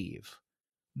they believe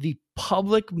the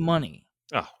public money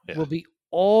will be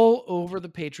all over the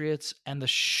Patriots and the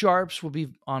sharps will be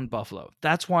on Buffalo.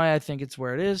 That's why I think it's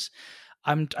where it is.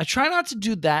 I try not to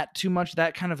do that too much,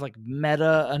 that kind of like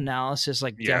meta analysis,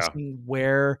 like guessing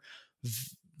where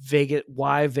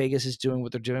why Vegas is doing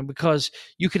what they're doing, because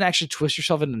you can actually twist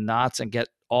yourself into knots and get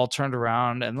all turned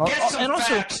around and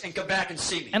come back and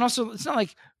see me. And also, it's not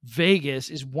like Vegas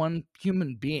is one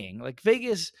human being. Like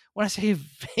Vegas, when I say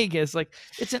Vegas, like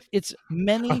it's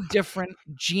many different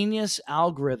genius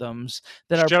algorithms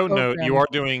that are. Show note: you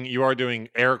are doing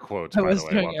air quotes. By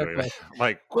the way,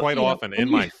 like quite often in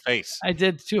my face. I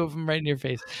did 2 of them right in your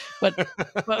face, but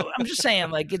I'm just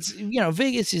saying, like it's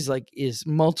Vegas is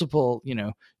multiple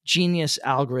genius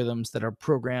algorithms that are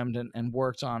programmed and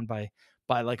worked on by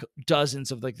like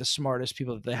dozens of like the smartest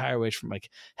people that they hire away from like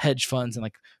hedge funds and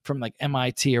like from like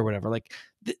MIT or whatever. Like,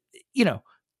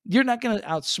 you're not going to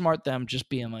outsmart them just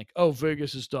being like, oh,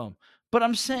 Vegas is dumb. But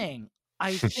I'm saying,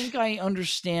 I think I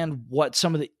understand what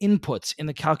some of the inputs in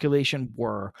the calculation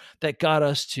were that got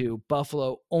us to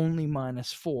Buffalo only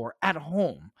minus 4 at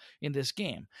home in this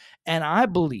game. And I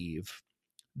believe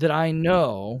that I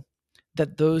know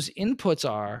that those inputs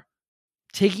are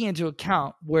taking into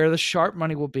account where the sharp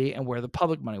money will be and where the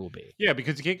public money will be. Yeah,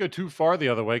 because you can't go too far the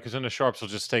other way because then the sharps will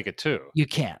just take it too. You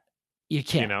can't.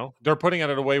 They're putting it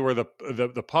in a way where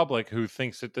the public who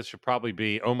thinks that this should probably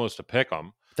be almost a pick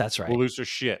 'em. That's right. Will lose their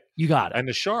shit. You got it. And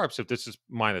the sharps, if this is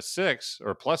minus 6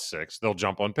 or plus 6, they'll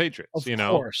jump on Patriots. Of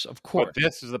course. But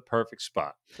this is the perfect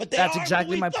spot. But that's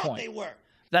exactly my point.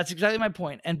 That's exactly my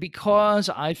point. And because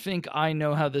I think I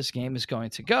know how this game is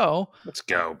going to go. Let's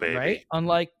go, baby. Right?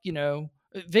 Unlike,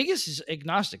 Vegas is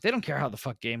agnostic. They don't care how the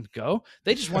fuck games go.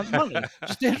 They just want money.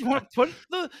 They just want to put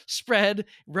the spread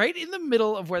right in the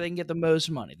middle of where they can get the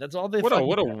most money. That's all they. What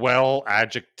a well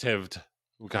adjectived,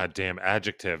 goddamn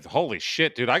adjective. Holy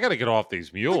shit, dude! I got to get off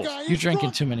these mules. You're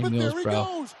drinking too many mules,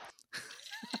 bro.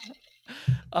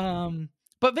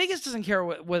 But Vegas doesn't care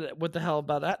what the hell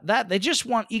about that. They just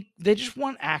want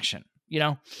action.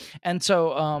 And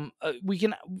so we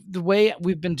can, the way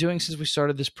we've been doing since we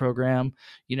started this program,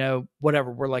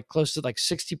 whatever, we're like close to like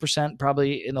 60%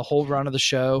 probably in the whole run of the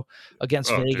show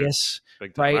against Vegas. Dude,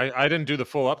 big time. Right? I didn't do the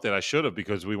full update. I should have,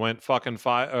 because we went fucking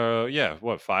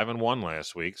 5-1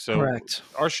 last week. So Correct.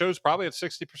 Our show's probably at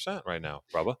 60% right now,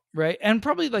 Bubba. Right. And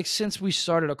probably like since we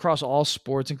started across all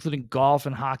sports, including golf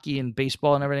and hockey and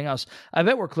baseball and everything else, I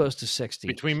bet we're close to 60.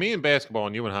 Between me and basketball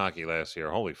and you and hockey last year,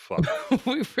 holy fuck.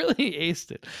 We really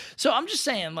aced it. So I'm just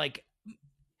saying, like,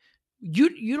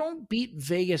 you don't beat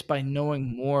Vegas by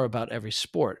knowing more about every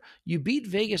sport. You beat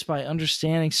Vegas by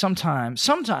understanding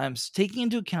sometimes taking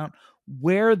into account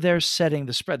where they're setting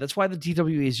the spread. That's why the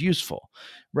DWE is useful,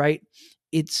 right?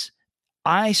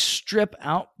 I strip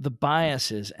out the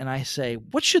biases and I say,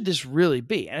 what should this really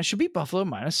be? And it should be Buffalo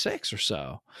 -6 or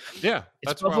so. Yeah,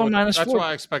 It's Buffalo -4. That's why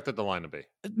I expected the line to be.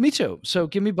 Me too. So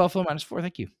give me Buffalo -4.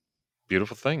 Thank you.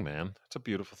 Beautiful thing, man. It's a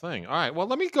beautiful thing. All right. Well,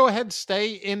 let me go ahead and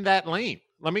stay in that lane.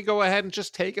 Let me go ahead and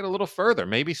just take it a little further.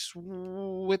 Maybe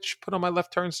put on my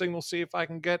left turn signal, see if I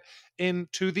can get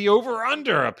into the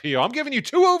over-under appeal. I'm giving you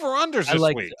 2 over-unders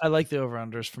this week. I like the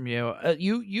over-unders from you.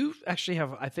 You actually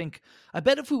have, I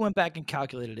bet if we went back and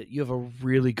calculated it, you have a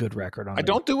really good record on it. I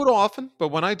don't do it often, but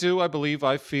when I do, I believe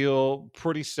I feel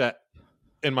pretty set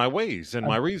in my ways and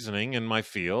my reasoning and my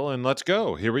feel. And let's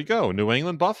go. Here we go. New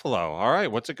England Buffalo. All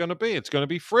right. What's it going to be? It's going to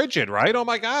be frigid, right? Oh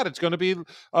my God. It's going to be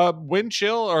a wind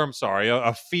chill, or I'm sorry,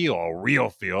 a real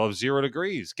feel of 0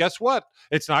 degrees. Guess what?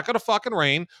 It's not going to fucking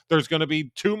rain. There's going to be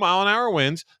 2-mile-an-hour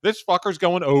winds. This fucker's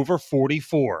going over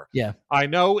 44. Yeah. I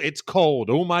know it's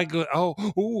cold. Oh my God.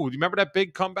 You remember that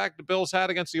big comeback the Bills had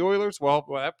against the Oilers? Well,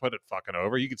 that put it fucking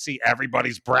over. You could see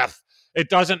everybody's breath. It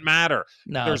doesn't matter.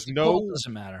 No, it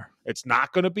doesn't matter. It's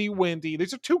not going to be windy.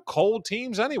 These are 2 cold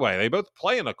teams anyway. They both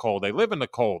play in the cold. They live in the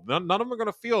cold. None of them are going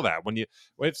to feel that when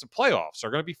it's the playoffs.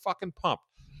 They're going to be fucking pumped.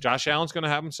 Josh Allen's going to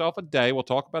have himself a day. We'll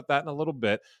talk about that in a little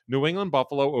bit. New England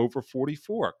Buffalo over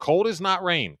 44. Cold is not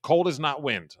rain. Cold is not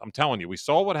wind. I'm telling you. We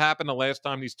saw what happened the last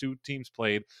time these 2 teams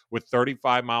played with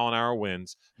 35-mile-an-hour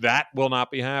winds. That will not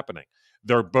be happening.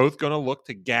 They're both going to look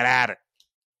to get at it.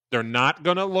 They're not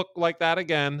going to look like that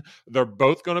again. They're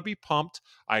both going to be pumped.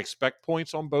 I expect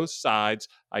points on both sides.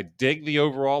 I dig the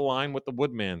overall line what the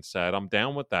Woodman said. I'm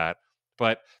down with that.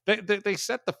 But they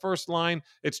set the first line.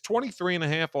 It's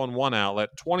 23.5 on one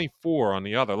outlet, 24 on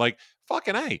the other. Like,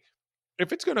 fucking A.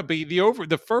 If it's going to be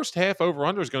the first half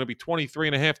over-under is going to be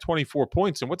 23.5, 24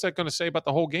 points. And what's that going to say about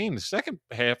the whole game? The second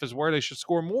half is where they should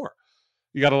score more.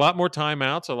 You got a lot more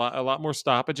timeouts, a lot more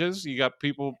stoppages. You got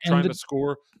people trying to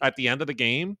score at the end of the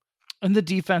game. And the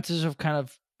defenses have kind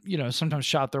of, sometimes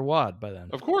shot their wad by then.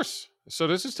 Of course. So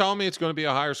this is telling me it's going to be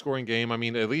a higher scoring game. I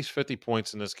mean, at least 50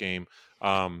 points in this game.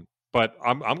 But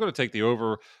I'm going to take the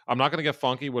over. I'm not going to get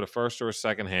funky with a first or a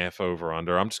second half over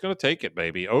under. I'm just going to take it,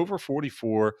 baby. Over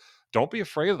 44. Don't be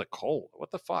afraid of the cold.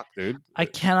 What the fuck, dude? I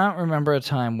cannot remember a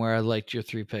time where I liked your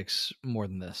 3 picks more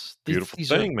than this. Beautiful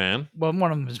thing, man. Well, one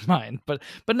of them is mine, but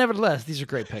nevertheless, these are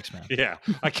great picks, man. Yeah.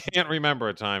 I can't remember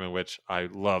a time in which I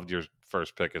loved your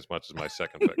first pick as much as my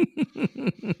second pick.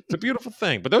 It's a beautiful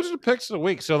thing. But those are the picks of the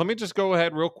week. So let me just go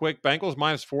ahead real quick. Bengals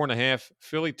 -4.5.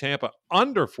 Philly, Tampa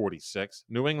under 46.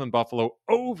 New England, Buffalo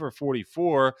over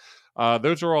 44.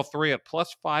 Those are all 3 at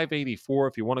plus 584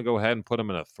 if you want to go ahead and put them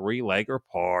in a 3-legger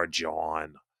par,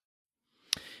 John.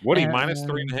 Woody,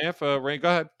 -3.5. Ray, go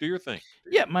ahead. Do your thing.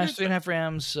 Yeah, -3.5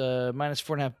 Rams,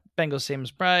 -4.5 Bengals, same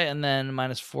as Bry, and then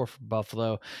 -4 for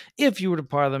Buffalo. If you were to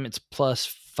par them, it's plus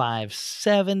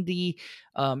 570.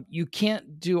 You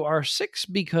can't do our 6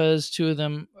 because 2 of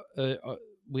them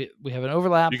we have an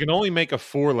overlap. You can only make a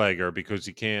 4-legger because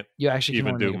you can't. You actually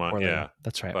even do money. Yeah,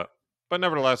 that's right. But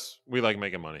nevertheless, we like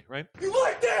making money, right? You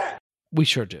like that? We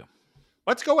sure do.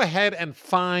 Let's go ahead and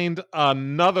find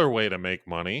another way to make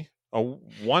money.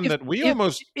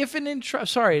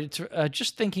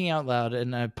 Just thinking out loud,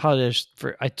 and I apologize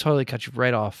I totally cut you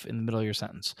right off in the middle of your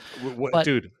sentence.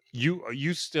 Dude,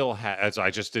 you still have, as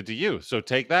I just did to you, so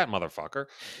take that, motherfucker.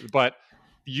 But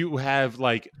you have,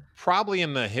 like, probably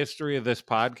in the history of this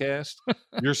podcast,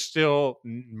 you're still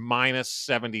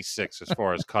 -76 as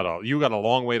far as cutoff. You got a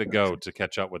long way to go to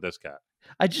catch up with this guy.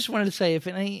 I just wanted to say, if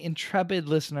any intrepid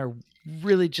listener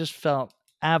really just felt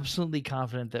absolutely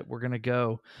confident that we're going to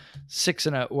go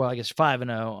 6-0, well, I guess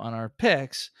 5-0 on our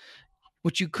picks,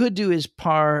 what you could do is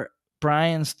par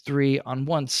Brian's 3 on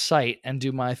one site and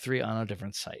do my 3 on a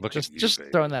different site. Just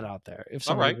throwing that out there if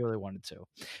somebody really wanted to.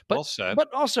 But, well said.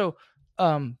 But also,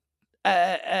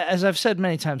 as I've said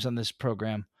many times on this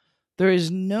program, there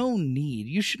is no need.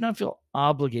 You should not feel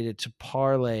obligated to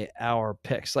parlay our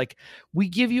picks. Like, we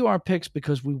give you our picks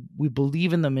because we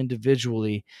believe in them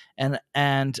individually, and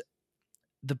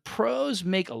the pros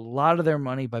make a lot of their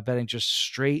money by betting just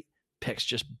straight picks.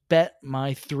 Just bet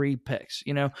my 3 picks.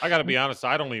 I got to be honest.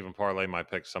 I don't even parlay my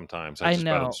picks sometimes. I just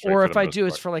bet 'em know. straight Or for if the I most do,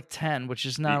 it's part. for like 10, which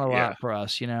is not a Yeah. lot for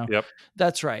us, Yep.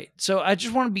 That's right. So I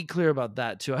just want to be clear about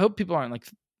that too. I hope people aren't like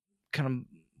kind of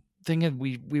thinking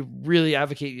we really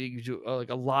advocate you do like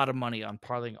a lot of money on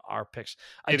parlaying our picks.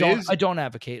 I don't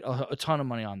advocate a ton of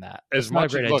money on that. It's not a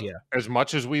great idea. As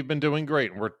much as we've been doing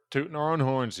great, and we're tooting our own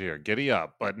horns here, giddy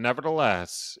up. But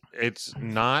nevertheless, it's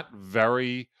not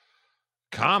very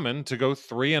common to go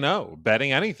 3-0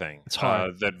 betting anything. It's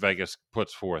hard. That Vegas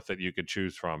puts forth that you could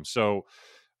choose from. So,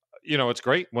 it's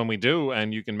great when we do,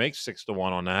 and you can make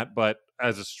 6-1 on that. But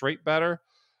as a straight better,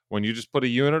 when you just put a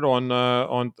unit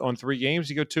on 3 games,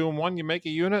 you go 2-1, you make a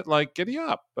unit, like, giddy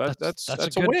up. That's a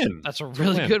win. That's a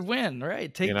really good win,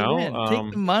 right? Take the win.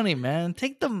 Take the money, man.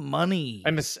 Take the money.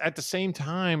 And at the same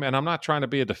time, and I'm not trying to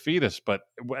be a defeatist, but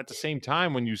at the same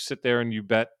time, when you sit there and you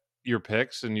bet your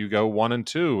picks and you go 1 and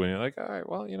 2, and you're like, all right,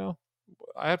 well,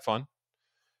 I had fun.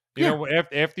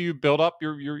 After you build up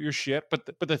your shit, but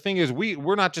the thing is,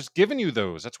 we're not just giving you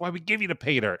those. That's why we give you the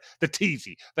pay dirt, the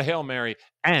teasy, the Hail Mary,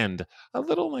 and a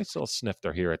nice little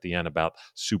snifter here at the end about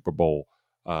Super Bowl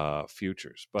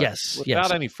futures. But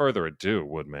without any further ado,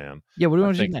 Woodman. Yeah, what do you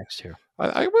want to do next here?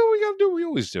 What we got to do, we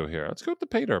always do here. Let's go with the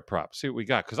pay dirt prop. See what we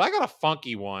got, because I got a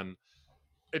funky one.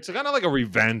 It's kind of like a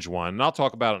revenge one, and I'll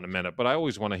talk about it in a minute. But I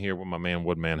always want to hear what my man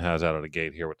Woodman has out of the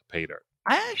gate here with the pay dirt.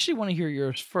 I actually want to hear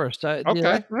yours first. Okay.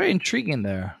 That's very intriguing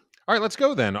there. All right, let's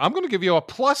go then. I'm going to give you a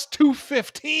plus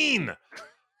 215.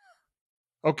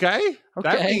 Okay?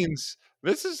 That means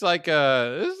this is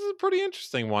a pretty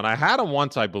interesting one. I had him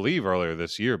once, I believe, earlier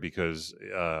this year because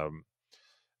the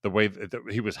way that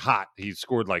he was hot. He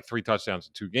scored like 3 touchdowns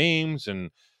in 2 games, and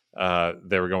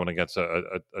they were going against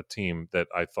a team that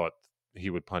I thought he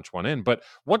would punch one in. But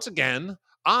once again,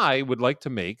 I would like to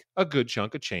make a good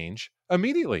chunk of change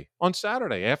immediately on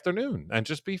Saturday afternoon and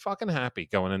just be fucking happy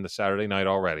going into Saturday night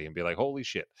already and be like, holy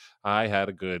shit, I had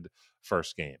a good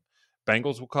first game.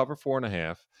 Bengals will cover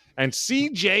 4.5, and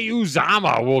CJ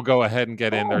Uzama will go ahead and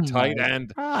get in their tight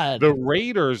end. God. The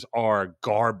Raiders are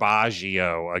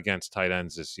garbaggio against tight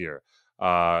ends this year.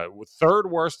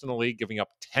 3rd worst in the league, giving up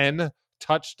 10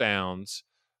 touchdowns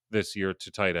this year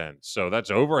to tight ends. So that's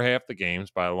over half the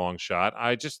games by a long shot.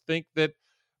 I just think that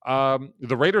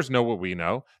the Raiders know what we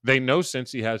know. They know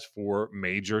Cincy has 4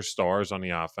 major stars on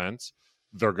the offense.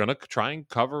 They're going to try and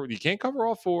cover. You can't cover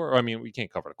all 4. I mean, we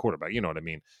can't cover the quarterback. You know what I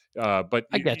mean? But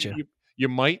I get you. You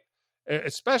might,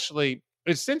 especially,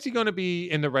 is Cincy going to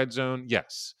be in the red zone?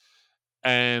 Yes.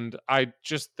 And I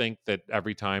just think that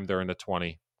every time they're in the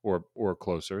 20 or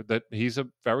closer, that he's a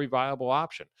very viable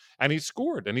option. And he's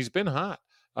scored, and he's been hot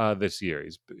this year.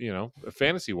 He's,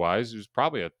 fantasy-wise, he's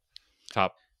probably a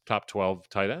top 12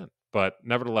 tight end. But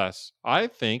nevertheless, I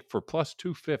think for plus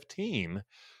 215,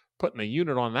 putting a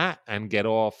unit on that and get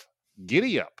off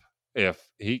giddy up if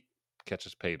he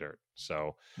catches pay dirt.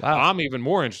 So I'm even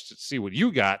more interested to see what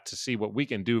you got, to see what we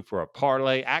can do for a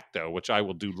parlay acto, which I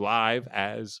will do live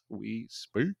as we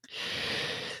speak.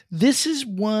 This is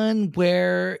one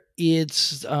where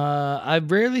it's I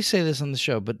rarely say this on the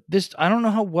show, but I don't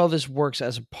know how well this works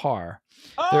as a par.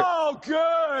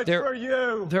 Good for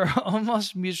you. They're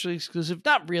almost mutually exclusive.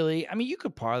 Not really. I mean, you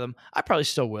could par them. I probably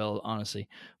still will, honestly.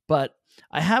 But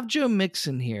I have Joe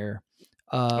Mixon here.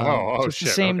 So it's shit.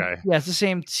 The same, okay. Yeah, it's the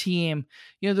same team.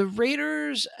 The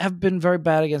Raiders have been very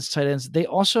bad against tight ends. They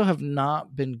also have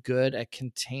not been good at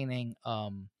containing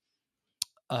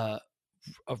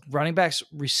running backs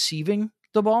receiving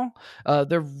the ball.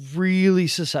 They're really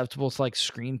susceptible to like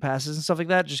screen passes and stuff like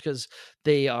that, just because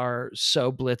they are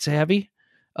so blitz heavy.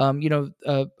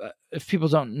 If people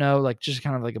don't know, like just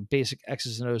kind of like a basic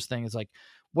X's and O's thing, is like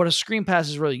what a screen pass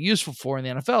is really useful for in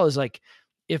the NFL is like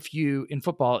if you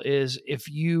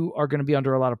are going to be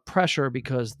under a lot of pressure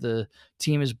because the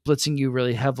team is blitzing you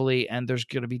really heavily and there's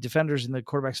going to be defenders in the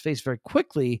quarterback's face very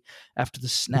quickly after the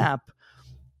snap.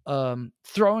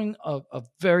 Throwing a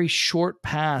very short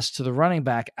pass to the running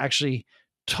back actually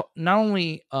not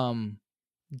only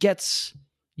gets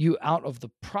you out of the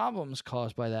problems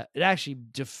caused by that, it actually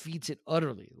defeats it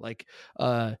utterly. Like,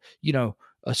 a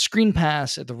screen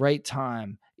pass at the right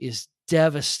time is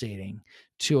devastating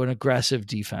to an aggressive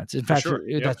defense. In fact,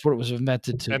 that's what it was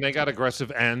invented to. And they got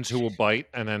aggressive ends who will bite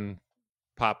and then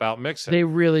pop out Mixon. They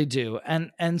really do.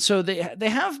 And so they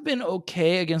have been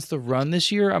okay against the run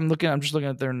this year. I'm just looking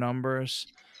at their numbers.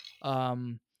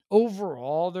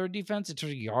 overall, their defense in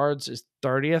terms of yards is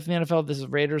 30th in the NFL. This is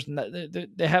Raiders. And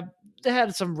they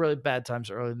had some really bad times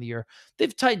early in the year.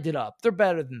 They've tightened it up. They're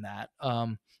better than that.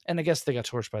 And I guess they got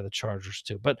torched by the Chargers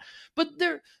too. But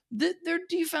their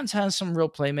defense has some real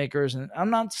playmakers, and I'm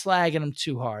not slagging them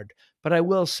too hard. But I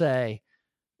will say,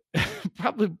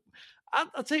 probably,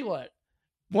 I'll tell you what.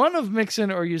 One of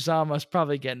Mixon or Uzomah is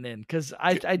probably getting in because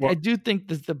I do think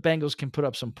that the Bengals can put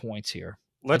up some points here.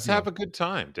 Let's have a good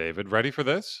time, David. Ready for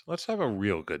this? Let's have a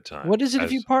real good time. What is it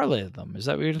if you parlay them? Is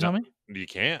that what you're telling me? You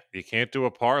can't. You can't do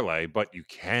a parlay, but you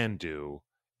can do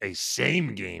a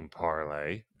same game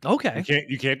parlay. Okay.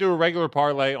 You can't do a regular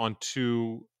parlay on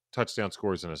 2 touchdown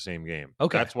scores in a same game.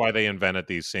 Okay. That's why they invented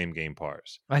these same game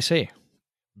pars. I see.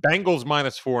 Bengals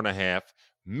 -4.5.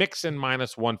 Mixon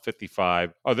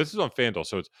 -155. Oh, this is on FanDuel,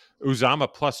 so it's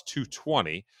Uzomah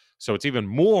 +220. So it's even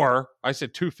more. I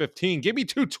said 215. Give me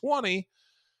 220.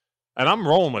 And I'm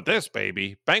rolling with this,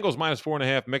 baby. Bengals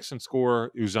 -4.5. Mixon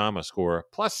score. Uzomah score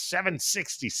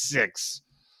 +766.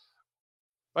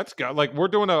 Let's go. Like, we're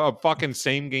doing a fucking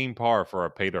same game par for our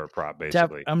pay dirt prop,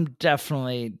 basically. I'm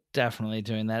definitely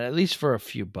doing that, at least for a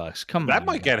few bucks. Come on. That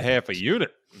might get half a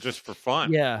unit just for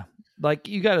fun. Yeah. Like,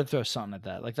 you got to throw something at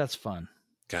that. Like, that's fun.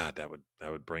 God, that would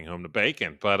bring home the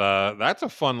bacon. But that's a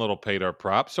fun little pay dirt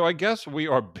prop. So I guess we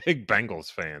are big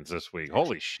Bengals fans this week.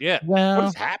 Holy shit. Well, what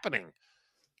is happening?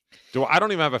 I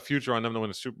don't even have a future on them to win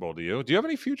the Super Bowl. Do you? Do you have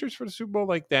any futures for the Super Bowl,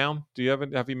 like down?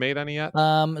 Have you made any yet?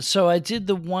 So I did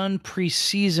the one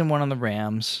preseason one on the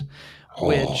Rams,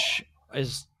 which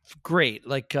is great.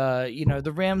 Like,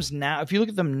 the Rams now, if you look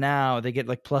at them now, they get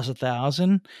like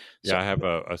 +1,000. Yeah, I have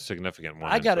a significant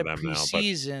one. I got it them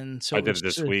preseason, now, so I did it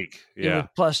this week. Yeah,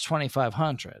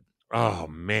 +2,500. Oh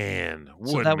man,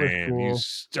 Woodman, cool. You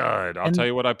stud! I'll tell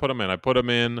you what I put them in. I put them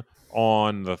in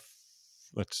on the.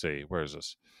 Let's see, where is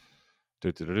this?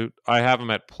 I have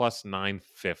them at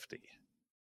 +950.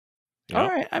 Yep. All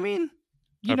right. I mean,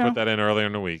 I put that in earlier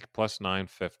in the week.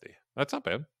 +950. That's not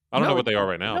bad. I don't know what they are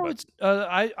right now. No, but.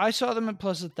 I saw them at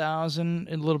 +1,000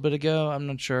 a little bit ago. I'm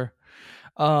not sure.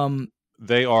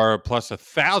 They are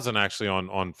 +1,000 actually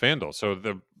on FanDuel. So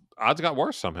the odds got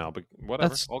worse somehow. But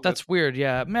whatever. That's weird.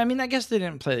 Yeah. I mean, I guess they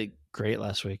didn't play great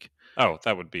last week. Oh,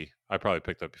 that would be. I probably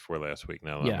picked up before last week.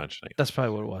 Now that I'm mentioning it. That's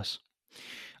probably what it was.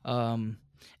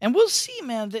 And we'll see,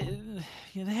 man. They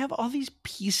have all these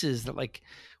pieces that, like,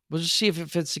 we'll just see if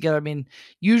it fits together. I mean,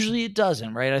 usually it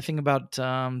doesn't, right? I think about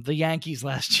the Yankees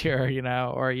last year,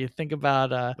 or you think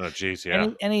about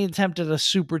any attempt at a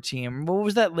super team. What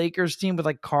was that Lakers team with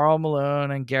like Karl Malone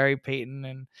and Gary Payton?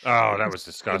 And that was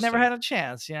disgusting. They never had a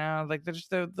chance, like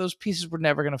those pieces were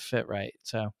never going to fit right.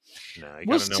 So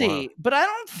we'll see. But I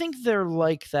don't think they're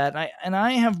like that.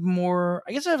 I have more.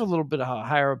 I guess I have a little bit of a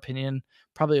higher opinion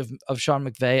probably of Sean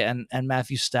McVay and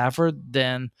Matthew Stafford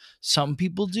than some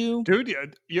people do. Dude,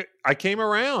 I came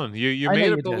around. You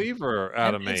made a believer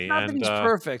out of me. It's not that he's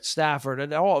perfect, Stafford,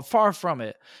 at all. Far from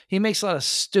it. He makes a lot of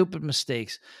stupid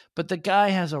mistakes. But the guy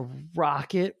has a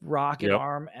rocket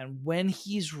arm. And when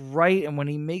he's right and when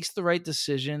he makes the right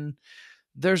decision,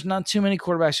 there's not too many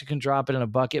quarterbacks who can drop it in a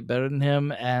bucket better than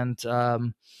him. And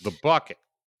the bucket.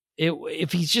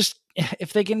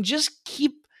 If they can just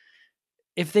keep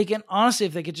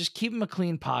him a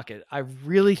clean pocket, I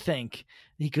really think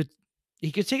he could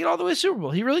take it all the way to Super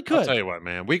Bowl. He really could. I'll tell you what,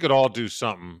 man, we could all do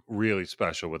something really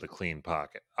special with a clean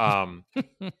pocket.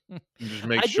 Just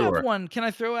make sure. I do have one. Can I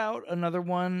throw out another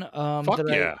one? Fuck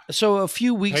yeah. So a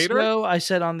few weeks ago, I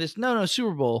said on this, no,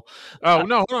 Super Bowl. Oh,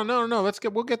 no.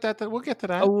 We'll get that. We'll get to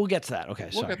that. Okay.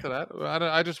 We'll get to that.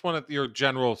 I just wanted your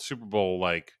general Super Bowl,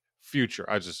 like, future.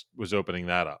 I just was opening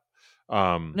that up.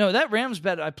 No, that Rams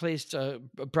bet I placed,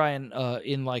 Brian,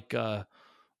 in like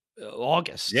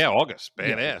August. Yeah, August.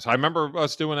 Badass. Yeah. I remember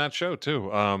us doing that show too.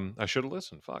 I should have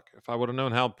listened. Fuck. If I would have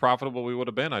known how profitable we would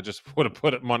have been, I just would have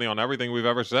put money on everything we've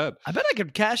ever said. I bet I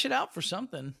could cash it out for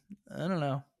something. I don't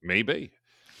know. Maybe.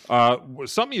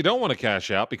 Something you don't want to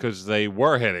cash out because they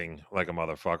were hitting like a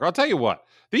motherfucker. I'll tell you what,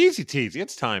 the easy teasy,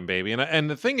 it's time, baby. And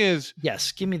the thing is,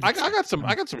 yes, give me. I got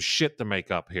some shit to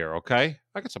make up here. Okay,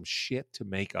 I got some shit to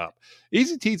make up.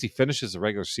 Easy teasy finishes the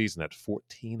regular season at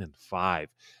 14-5.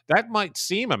 That might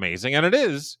seem amazing, and it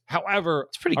is. However,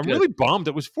 it's pretty. I'm really bummed.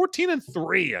 It was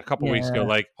 14-3 a couple weeks ago.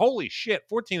 Like, holy shit,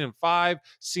 14-5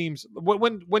 seems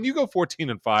when you go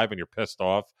 14-5 and you're pissed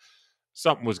off.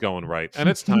 Something was going right, and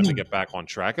it's time to get back on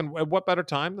track. And what better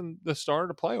time than the start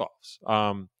of the playoffs?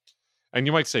 And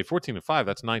you might say 14-5,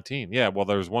 that's 19. Yeah, well,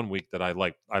 there was one week that I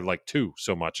liked 2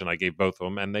 so much, and I gave both of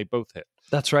them, and they both hit.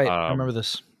 That's right. I remember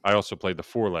this. I also played the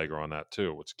 4-legger on that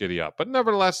too, which giddy up. But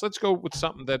nevertheless, let's go with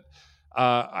something that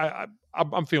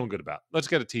I'm feeling good about. Let's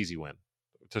get a teasy win.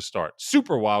 to start.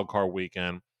 Super wild card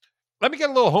weekend. Let me get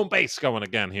a little home base going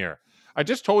again here. I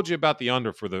just told you about the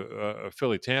under for the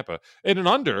Philly Tampa. In an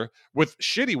under with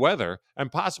shitty weather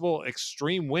and possible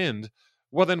extreme wind,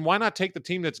 well, then why not take the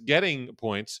team that's getting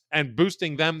points and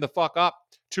boosting them the fuck up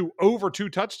to over 2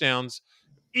 touchdowns?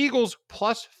 Eagles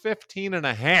plus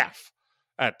 15.5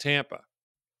 at Tampa.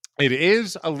 It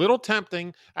is a little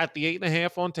tempting at the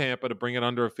 8.5 on Tampa to bring it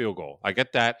under a field goal. I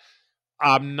get that.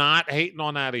 I'm not hating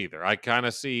on that either. I kind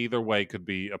of see either way could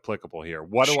be applicable here.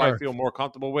 What do I feel more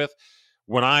comfortable with?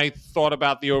 When I thought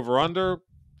about the over-under,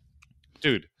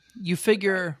 dude. You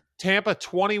figure Tampa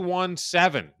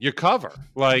 21-7. You cover.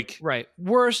 Like, right.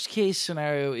 Worst case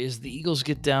scenario is the Eagles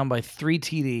get down by 3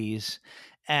 TDs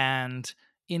and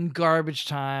in garbage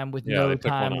time with no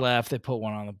time left, they put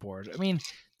one on the board. I mean,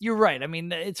 you're right. I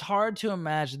mean, it's hard to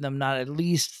imagine them not at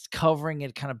least covering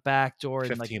it kind of backdoor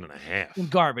 15.5 in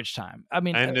garbage time. I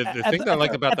mean, and the thing that I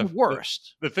like about the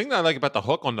worst, the thing that I like about the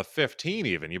hook on the 15,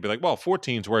 even you'd be like, well,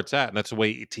 14 is where it's at, and that's the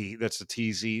way that's the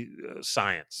TZ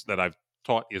science that I've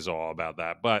taught you all about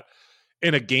that. But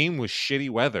in a game with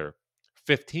shitty weather,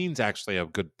 15's actually a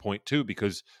good point too,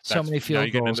 because so many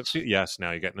field goals. Now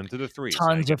you're getting into the threes.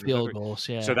 Tons of field goals.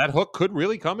 Yeah. So that hook could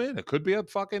really come in. It could be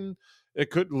it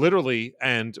could literally,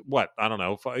 and what? I don't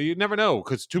know. You never know,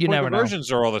 because 2-point conversions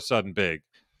are all of a sudden big.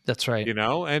 That's right.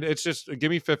 And it's just, give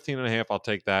me 15.5. I'll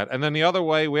take that. And then the other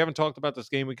way, we haven't talked about this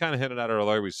game. We kind of hit it out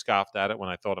earlier. We scoffed at it when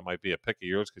I thought it might be a pick of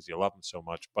yours because you love them so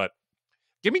much. But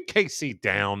give me KC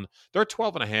down. They're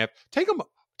 12.5. Take them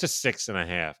to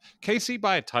 6.5. KC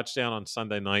by a touchdown on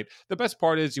Sunday night. The best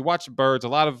part is you watch the Birds. A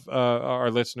lot of our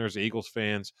listeners, Eagles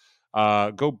fans,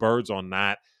 go Birds on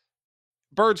that.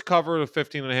 Birds cover the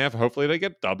 15.5. Hopefully they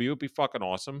get W. It'd be fucking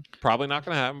awesome. Probably not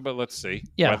going to happen, but let's see.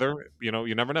 Yeah. Whether,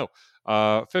 you never know.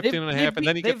 15.5, and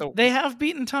then you get They have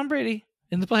beaten Tom Brady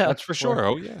in the playoffs. That's for sure.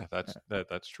 Oh yeah,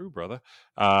 that's true, brother.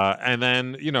 And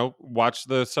then watch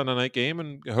the Sunday night game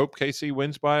and hope KC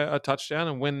wins by a touchdown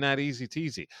and win that easy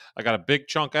teasy. I got a big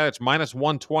chunk at it. It's minus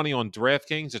 120 on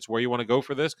DraftKings. It's where you want to go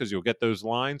for this because you'll get those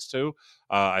lines too.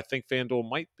 I think FanDuel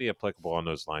might be applicable on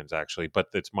those lines actually, but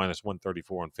it's minus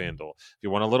 134 on FanDuel. If you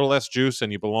want a little less juice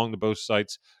and you belong to both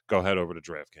sites, go head over to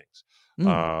DraftKings.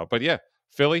 But yeah,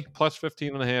 Philly plus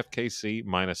 15.5, KC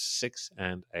minus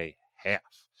 6.5.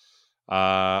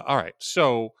 All right,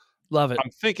 so love it.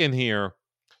 I'm thinking here.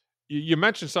 You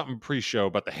mentioned something pre-show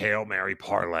about the Hail Mary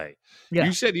parlay. Yeah.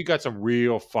 You said you got some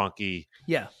real funky.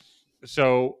 Yeah.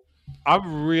 So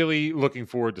I'm really looking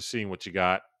forward to seeing what you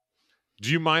got.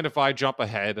 Do you mind if I jump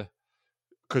ahead?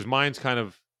 Because mine's kind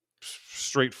of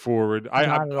straightforward.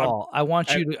 Not at all. I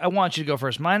want you to go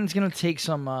first. Mine's going to take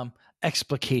some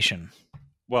explication.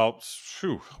 Well,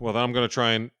 then I'm going to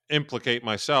try and implicate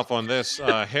myself on this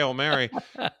Hail Mary.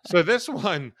 So this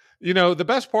one, the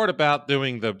best part about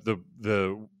doing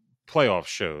the playoff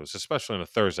shows, especially on a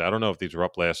Thursday, I don't know if these were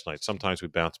up last night. Sometimes we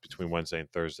bounce between Wednesday and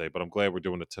Thursday, but I'm glad we're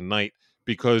doing it tonight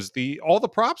because all the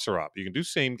props are up. You can do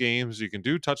same games. You can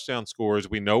do touchdown scores.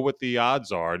 We know what the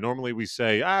odds are. Normally we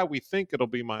say, we think it'll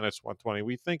be minus 120.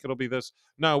 We think it'll be this.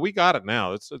 No, we got it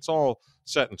now. It's all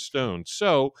set in stone.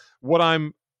 So what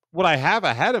I have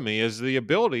ahead of me is the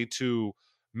ability to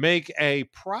make a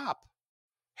prop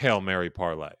Hail Mary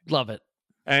parlay. Love it.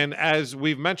 And as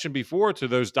we've mentioned before to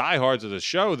those diehards of the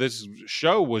show, this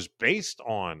show was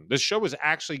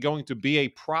actually going to be a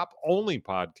prop-only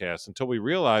podcast until we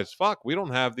realized, we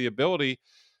don't have the ability,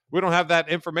 we don't have that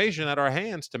information at our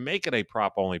hands to make it a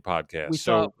prop-only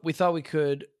podcast. We thought we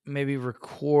could maybe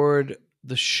record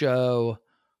the show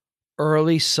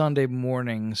early Sunday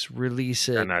mornings, release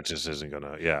it. And that just isn't going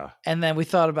to, yeah. And then we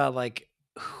thought about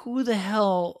who the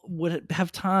hell would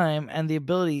have time and the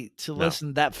ability to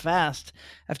listen that fast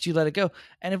after you let it go?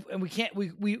 And we can't,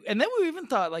 and then we even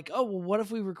thought what if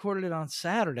we recorded it on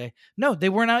Saturday? No, they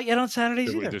weren't out yet on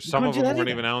Saturdays either. Some of them weren't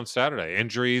even out on Saturday.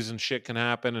 Injuries and shit can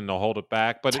happen and they'll hold it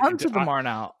back. But tons of them aren't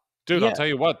out. Dude, yeah. I'll tell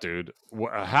you what, dude,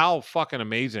 how fucking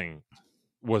amazing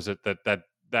was it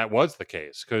that was the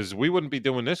case, because we wouldn't be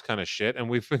doing this kind of shit and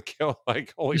we've been killed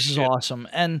holy this shit. Is awesome.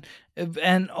 And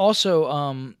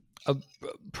also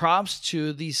props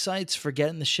to these sites for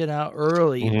getting the shit out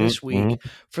early this week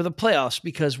for the playoffs,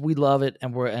 because we love it,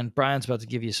 and Brian's about to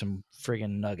give you some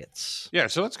friggin' nuggets. Yeah,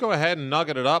 so let's go ahead and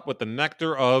nugget it up with the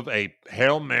nectar of a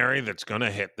Hail Mary that's going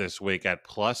to hit this week at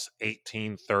plus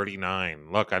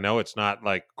 1839. Look, I know it's not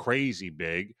crazy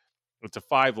big. It's a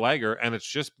 5-legger, and it's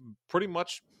just pretty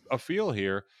much a feel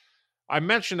here. I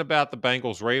mentioned about the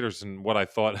Bengals Raiders and what I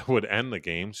thought would end the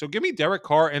game. So give me Derek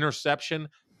Carr interception.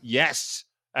 Yes,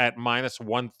 at minus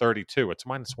 132. It's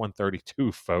minus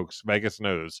 132, folks. Vegas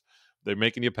knows. They're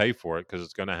making you pay for it because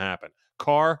it's going to happen.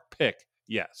 Carr pick.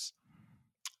 Yes.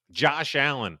 Josh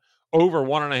Allen, over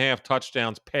 1.5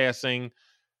 touchdowns passing,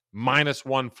 minus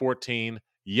 114.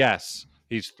 Yes,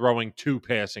 he's throwing 2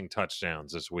 passing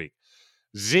touchdowns this week.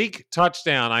 Zeke,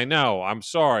 touchdown. I know. I'm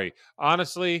sorry.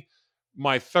 Honestly,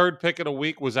 my third pick of the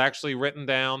week was actually written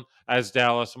down as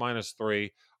Dallas minus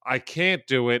 3. I can't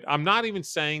do it. I'm not even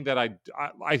saying that I'm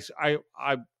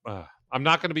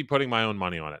not going to be putting my own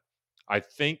money on it. I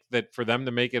think that for them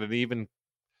to make it an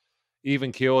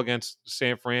even keel against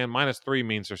San Fran, minus 3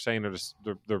 means they're saying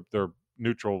they're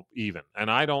neutral even. And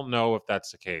I don't know if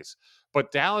that's the case.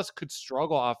 But Dallas could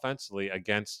struggle offensively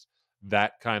against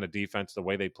that kind of defense, the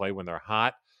way they play when they're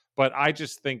hot. But I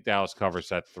just think Dallas covers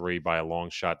that 3 by a long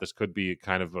shot. This could be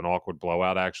kind of an awkward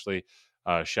blowout, actually.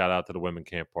 Shout out to the Women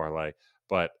Camp Parlay.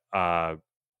 But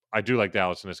I do like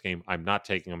Dallas in this game. I'm not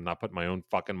taking them. I'm not putting my own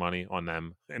fucking money on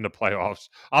them in the playoffs.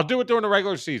 I'll do it during the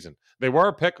regular season. They were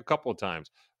a pick a couple of times.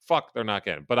 Fuck, they're not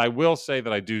getting. But I will say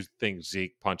that I do think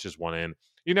Zeke punches one in.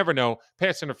 You never know.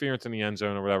 Pass interference in the end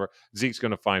zone or whatever. Zeke's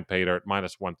going to find pay dirt,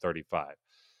 minus 135.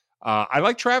 I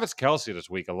like Travis Kelce this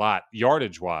week a lot,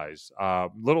 yardage-wise.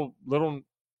 Little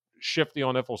shifty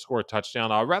on if he'll score a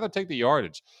touchdown. I'd rather take the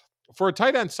yardage. For a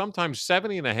tight end, sometimes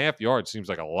 70.5 yards seems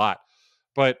like a lot.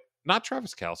 But not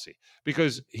Travis Kelce,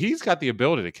 because he's got the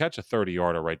ability to catch a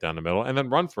 30-yarder right down the middle and then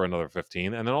run for another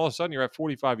 15, and then all of a sudden you're at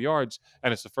 45 yards,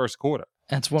 and it's the first quarter.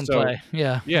 That's one play.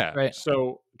 Yeah. Right.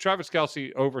 So Travis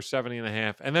Kelce over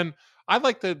 70.5. And then I'd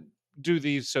like to do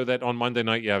these so that on Monday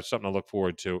night you have something to look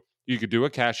forward to. You could do a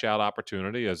cash-out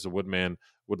opportunity, as the Woodman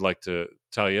would like to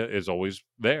tell you, is always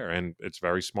there, and it's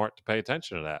very smart to pay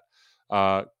attention to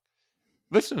that.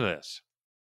 Listen to this.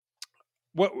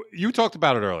 What you talked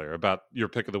about it earlier about your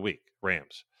pick of the week,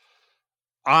 Rams.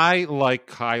 I like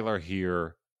Kyler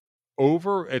here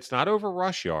over. It's not over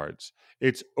rush yards.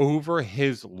 It's over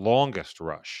his longest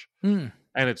rush, and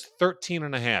it's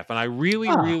 13.5. And I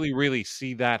really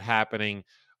see that happening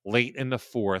late in the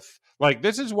fourth. Like,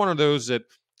 this is one of those that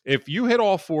if you hit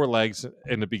all 4 legs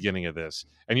in the beginning of this,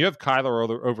 and you have Kyler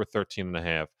over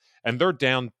 13.5, and they're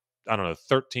down, I don't know,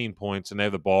 13 points, and they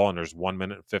have the ball, and there's 1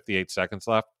 minute and 58 seconds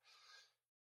left.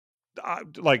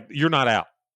 Like, you're not out.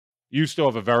 You still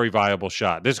have a very viable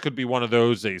shot. This could be one of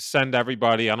those, they send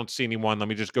everybody. I don't see anyone. Let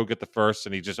me just go get the first.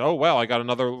 And he just, oh, well, I got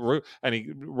another route. And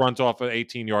he runs off an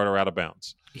 18-yarder out of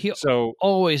bounds. He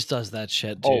always does that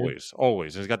shit, dude.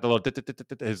 Always. He's got the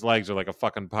little, his legs are like a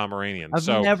fucking Pomeranian. I've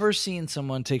never seen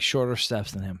someone take shorter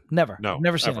steps than him. Never. No.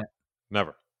 Never seen it.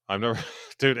 Never. I've never,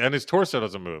 dude. And his torso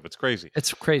doesn't move. It's crazy.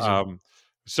 It's crazy.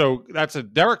 So that's a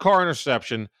Derek Carr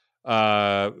interception.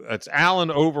 It's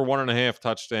Allen over 1.5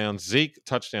 touchdowns, Zeke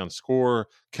touchdown score,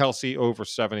 Kelce over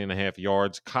 70.5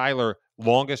 yards, Kyler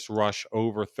longest rush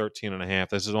over 13.5.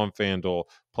 This is on FanDuel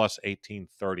plus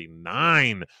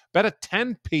 1839. Bet a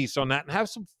 10-piece on that and have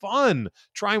some fun.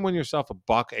 Try and win yourself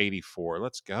 $1.84.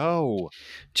 Let's go.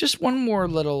 Just one more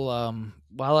little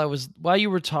while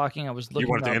you were talking, I was looking. You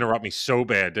wanted to interrupt me so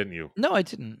bad, didn't you? No, I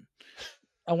didn't.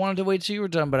 I wanted to wait till you were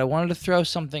done, but I wanted to throw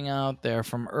something out there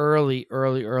from early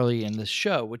in this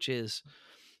show, which is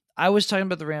I was talking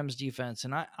about the Rams defense,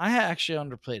 and I actually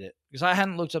underplayed it because I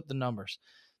hadn't looked up the numbers.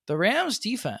 The Rams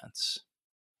defense,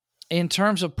 in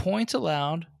terms of points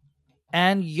allowed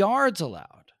and yards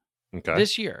allowed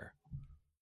this year,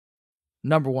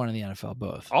 number 1 in the NFL,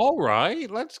 both. All right,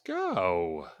 let's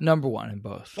go. Number 1 in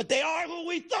both. But they are who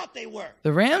we thought they were.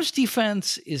 The Rams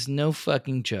defense is no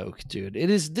fucking joke, dude.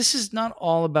 This is not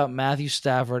all about Matthew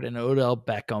Stafford and Odell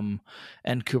Beckham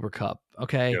and Cooper Kupp,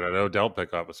 okay? Yeah, that Odell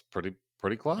pickup was pretty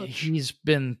clutch. He's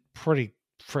been pretty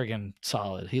friggin'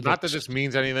 solid. Not that this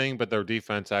means anything, but their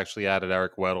defense actually added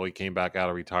Eric Weddle. He came back out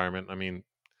of retirement. I mean,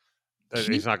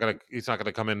 he's not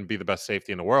gonna come in and be the best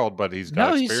safety in the world, but he's got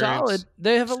experience. He's solid.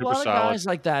 They have a lot of guys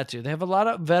like that too. They have a lot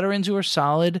of veterans who are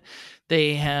solid.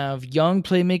 They have young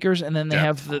playmakers, and then they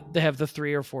have the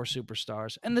 3 or 4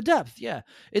 superstars and the depth. Yeah,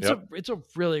 it's a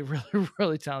really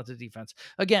really talented defense.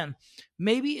 Again,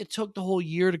 maybe it took the whole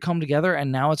year to come together,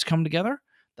 and now it's come together.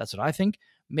 That's what I think.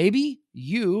 Maybe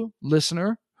you,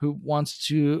 listener, who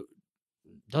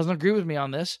doesn't agree with me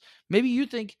on this, maybe you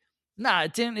think, nah,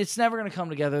 it didn't. It's never going to come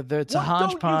together. It's a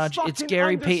hodgepodge. It's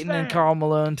Gary Payton and Karl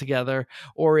Malone together,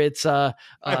 or it's I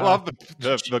love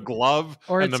the glove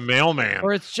and the mailman,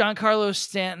 or it's Giancarlo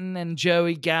Stanton and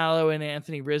Joey Gallo and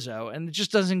Anthony Rizzo, and it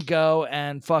just doesn't go.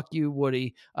 And fuck you,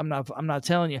 Woody. I'm not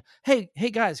telling you. Hey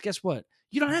guys, guess what?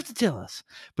 You don't have to tell us,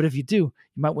 but if you do, you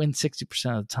might win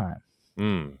 60% of the time.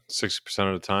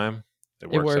 60% of the time, it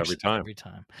works every time. Every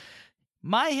time.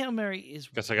 My Hail Mary is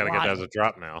Guess I got to get that as a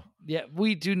drop now. Yeah,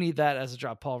 we do need that as a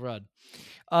drop, Paul Rudd.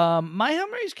 My Hail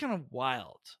Mary is kind of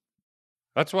wild.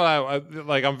 That's what I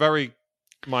like. I'm very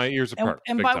My ears are perked.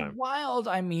 And big by time. wild,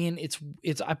 I mean it's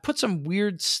I put some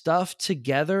weird stuff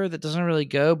together that doesn't really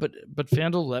go, but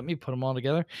FanDuel let me put them all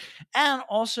together. And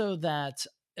also that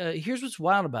here's what's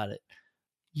wild about it.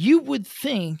 You would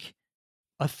think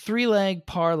a 3-leg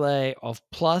parlay of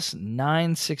plus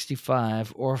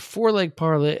 965 or a 4-leg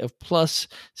parlay of plus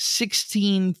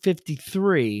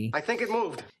 1653. I think it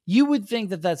moved. You would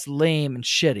think that that's lame and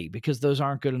shitty because those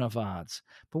aren't good enough odds.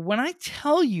 But when I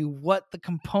tell you what the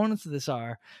components of this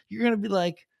are, you're going to be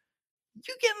like,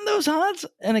 you getting those odds?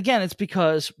 And again, it's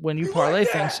because when you parlay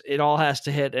things, it all has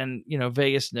to hit. And,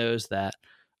 Vegas knows that.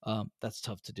 That's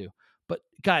tough to do. But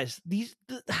guys,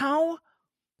 how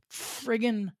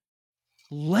friggin'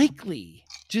 likely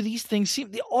do these things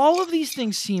seem? All of these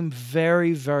things seem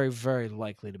very, very, very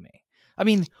likely to me. I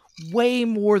mean, way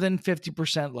more than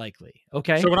 50% likely.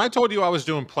 Okay. So when I told you I was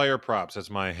doing player props as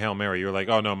my Hail Mary, you were like,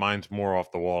 oh no, mine's more off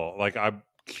the wall. Like, I'm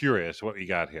curious what you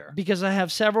got here. Because I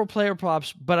have several player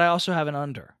props, but I also have an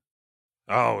under.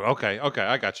 Oh, okay.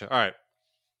 I got you. All right.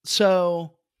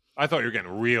 So I thought you were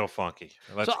getting real funky.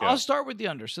 Let's go. I'll start with the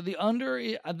under. So the under,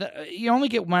 you only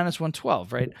get minus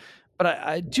 112, right? But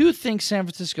I do think San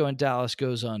Francisco and Dallas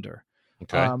goes under.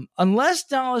 Okay. Unless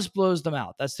Dallas blows them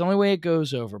out. That's the only way it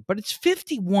goes over. But it's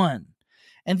 51.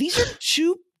 And these are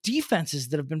two defenses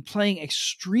that have been playing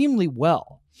extremely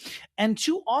well. And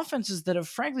two offenses that have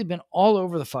frankly been all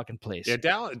over the fucking place. Yeah,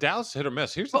 Dallas hit or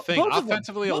miss. Here's the thing.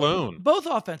 Offensively alone. Both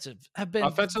offensive have been.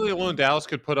 Offensively alone, Dallas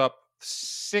could put up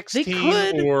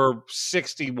 16 or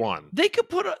 61. They could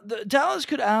Dallas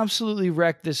could absolutely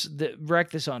wreck this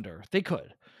under. They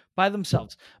could. By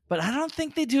themselves. But I don't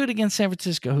think they do it against San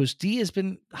Francisco, whose D has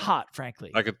been hot,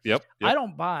 frankly. Yep. I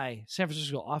don't buy San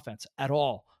Francisco offense at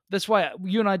all. That's why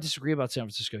you and I disagree about San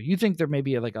Francisco. You think there may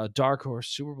be like a dark horse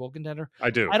Super Bowl contender?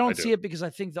 I do. I don't see it because I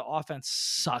think the offense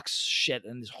sucks shit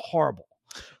and is horrible.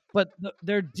 But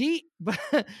their D, but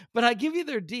I give you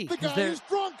their D. The guy is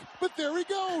drunk, but there he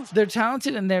goes. They're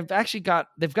talented and they've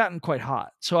gotten quite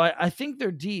hot. So I think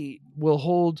their D will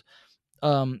hold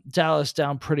Dallas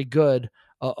down pretty good.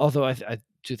 Although I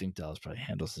do think Dallas probably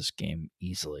handles this game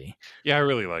easily. Yeah, I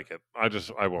really like it. I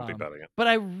won't be betting it. But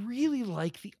I really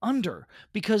like the under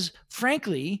because,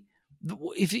 frankly,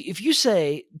 if you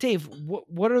say, Dave,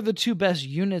 what are the two best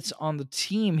units on the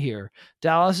team here?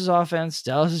 Dallas's offense,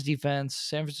 Dallas's defense,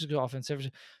 San Francisco offense.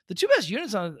 The two best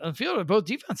units on the field are both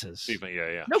defenses.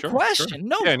 Yeah. No question. Sure.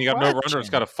 No. Yeah, and you got an over-under. It's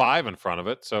got a 5 in front of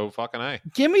it. So fucking A.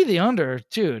 Give me the under,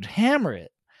 dude. Hammer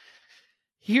it.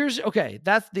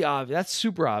 That's the obvious. That's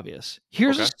super obvious.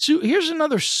 Here's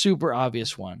another super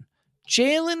obvious one.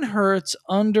 Jalen Hurts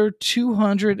under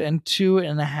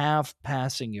 202.5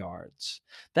 passing yards.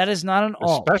 That is not an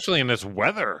alt. Especially in this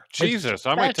weather. Jesus.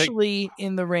 Especially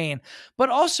in the rain. But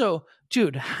also,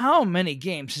 dude, how many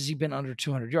games has he been under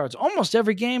 200 yards? Almost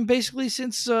every game, basically,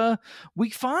 since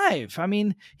week 5. I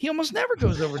mean, he almost never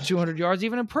goes over 200 yards,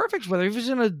 even in perfect weather. If he's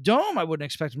in a dome, I wouldn't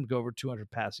expect him to go over 200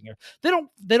 passing yards. They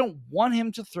don't want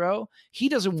him to throw. He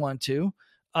doesn't want to.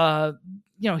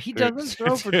 He doesn't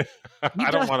throw for.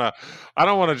 I don't want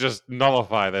to just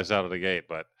nullify this out of the gate,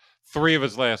 but 3 of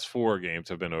his last 4 games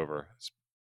have been over.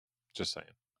 Just saying.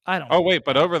 I don't. Oh wait,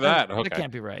 but over that, okay, that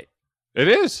can't be right. It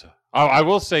is. Oh, I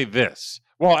will say this.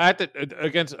 Well,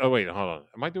 against. Oh wait, hold on.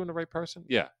 Am I doing the right person?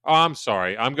 Yeah. Oh, I'm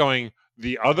sorry. I'm going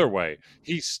the other way.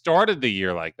 He started the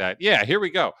year like that. Yeah. Here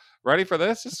we go. Ready for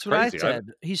this? It's crazy. What I said.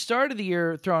 He started the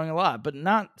year throwing a lot, but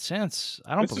not since.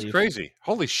 I don't believe. This is crazy.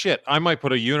 Holy shit! I might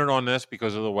put a unit on this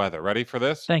because of the weather. Ready for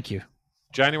this? Thank you.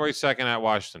 January 2nd at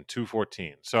Washington,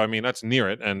 214. So I mean that's near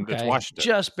it, and it's Washington,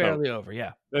 just barely over.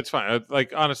 Yeah, that's fine.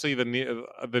 Like honestly, the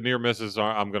near misses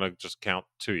are. I'm gonna just count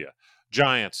to you.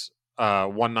 Giants,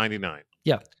 199.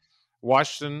 Yeah.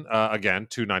 Washington again,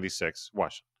 296.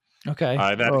 Washington. Okay.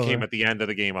 That came at the end of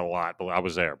the game a lot, but I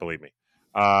was there. Believe me.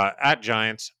 At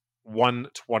Giants,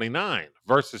 129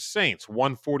 versus Saints,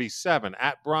 147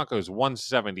 at Broncos,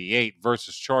 178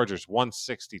 versus Chargers,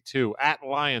 162 at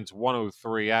Lions,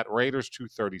 103 at Raiders,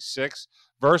 236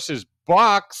 versus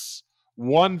Bucks,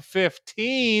 115.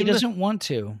 He doesn't want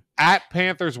to. At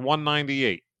Panthers,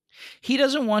 198. He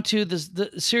doesn't want to.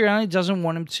 The Sirianni doesn't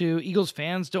want him to. Eagles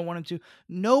fans don't want him to.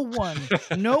 No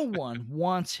one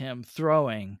wants him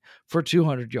throwing for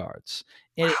 200 yards,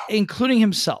 including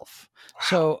himself.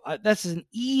 So that's an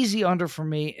easy under for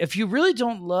me. If you really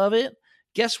don't love it,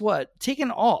 guess what? Take an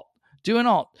alt. Do an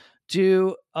alt.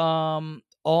 Do alt.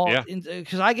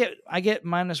 Because I get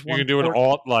minus 1. You can do an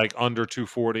alt like under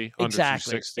 240, under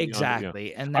 260.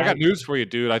 Exactly. And I got news for you,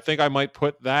 dude. I think I might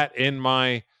put that in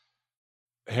my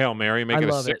Hail Mary, make I it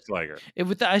a love it. six-legger.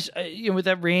 With that, with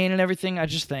that rain and everything, I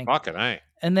just think. Fucking A.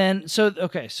 And then so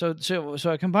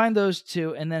I combine those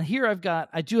two, and then here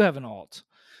I do have an alt.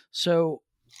 So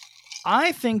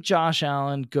I think Josh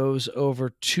Allen goes over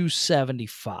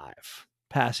 275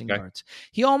 passing yards.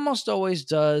 He almost always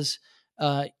does.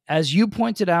 As you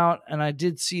pointed out, and I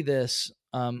did see this.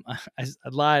 I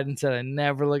lied and said I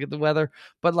never look at the weather,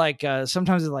 but like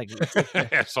sometimes it's like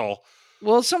Asshole.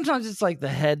 well, sometimes it's like the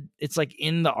head. It's like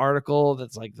in the article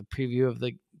that's like the preview of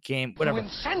the game. Whatever. You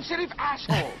insensitive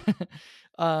asshole.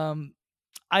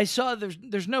 I saw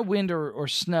there's no wind or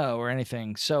snow or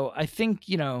anything, so I think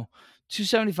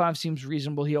 275 seems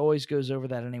reasonable. He always goes over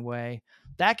that anyway.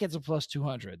 That gets a plus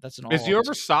 200. That's an alt. Is he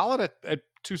over solid at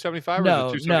 275 or No,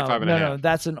 is it 275 and a half? no.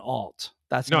 That's an alt.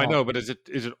 I know, but is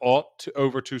it alt to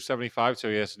over 275? So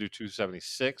he has to do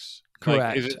 276. Correct.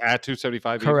 Like, is it at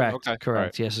 275? Correct. Okay. Correct.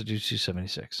 Right. He has to do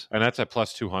 276. And that's at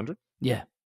plus 200. Yeah.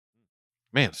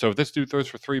 Man, so if this dude throws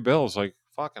for $3, like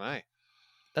fucking A.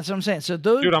 That's what I'm saying. So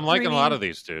those dude, I'm liking a lot of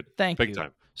these, dude. Thank Big you.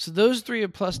 time. So those three are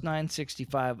plus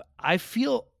 965. I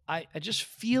just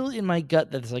feel in my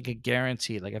gut that it's like a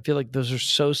guarantee. Like I feel like those are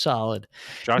so solid.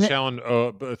 Josh Allen,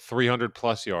 300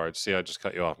 plus yards. See, I just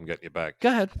cut you off. I'm getting you back. Go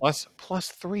ahead. Plus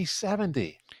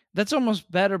 370. That's almost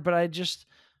better, but I just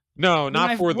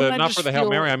not for the Hail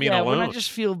Mary. I mean, alone. When I just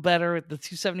feel better at the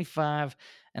 275,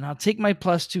 and I'll take my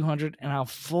plus 200 and I'll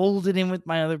fold it in with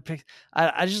my other picks.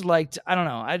 I just liked. I don't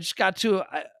know. I just got to.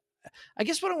 I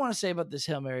guess what I want to say about this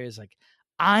Hail Mary is like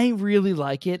I really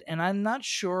like it, and I'm not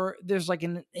sure there's like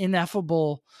an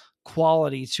ineffable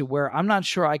quality to where I'm not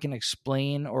sure I can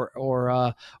explain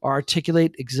or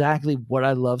articulate exactly what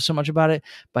I love so much about it,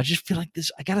 but I just feel like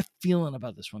this. I got a feeling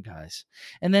about this one, guys.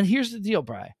 And then here's the deal,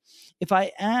 Bri. If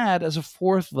I add as a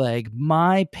fourth leg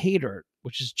my pay dirt,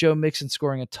 which is Joe Mixon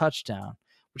scoring a touchdown,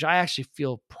 which I actually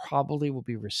feel probably will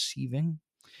be receiving,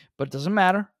 but it doesn't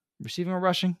matter, receiving or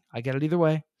rushing, I get it either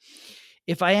way.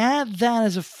 If I add that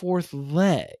as a fourth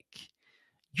leg,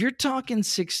 you're talking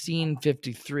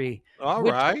 1653. All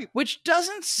right. Which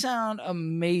doesn't sound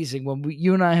amazing when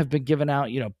you and I have been giving out,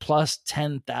 plus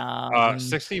 10,000.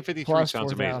 1653 plus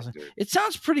sounds 4,000. amazing, dude. It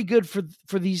sounds pretty good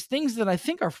for these things that I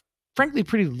think are frankly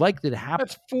pretty likely to happen.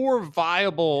 That's four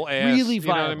viable really viable. You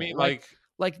know what I mean?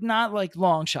 Like not like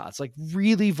long shots, like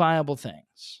really viable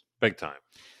things. Big time.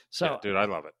 So, yeah, dude, I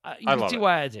love it. You can see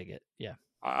why I dig it. Yeah.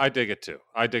 I dig it too.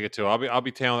 I'll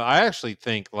be telling. I actually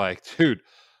think like, dude,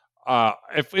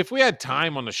 if we had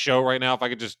time on the show right now, if I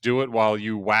could just do it while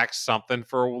you wax something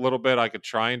for a little bit, I could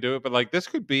try and do it. But like, this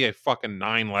could be a fucking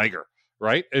 9-legger,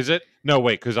 right? Is it? No,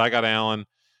 wait, because I got Allen.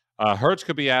 Hurts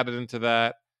could be added into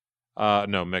that.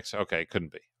 No, mix. Okay, it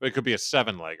couldn't be. It could be a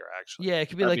 7-legger actually. Yeah, it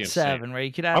could be like 7, right?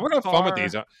 You could add. I'm gonna have fun with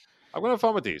these. I'm gonna have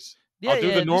fun with these. Yeah, I'll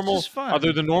do the normal. Fun. I'll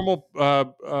do the normal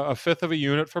a fifth of a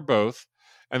unit for both,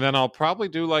 and then I'll probably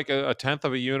do like a tenth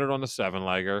of a unit on the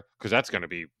 7-legger because that's going to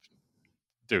be,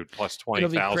 dude, plus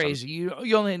 20,000. It'll be crazy.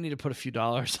 You only need to put a few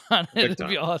dollars on it. It'll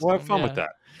be awesome. We'll have fun with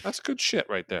that. That's good shit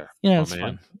right there. Yeah, it's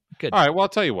fun. Good. All right. Well, I'll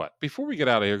tell you what. Before we get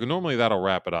out of here, normally that'll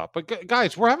wrap it up. But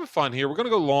guys, we're having fun here. We're going to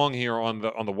go long here on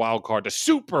the wild card, the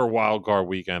super wild card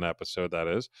weekend episode. That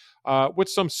is, with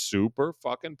some super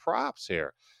fucking props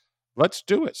here. Let's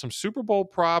do it. Some Super Bowl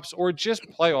props or just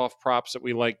playoff props that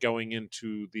we like going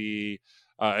into the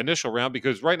initial round,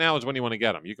 because right now is when you want to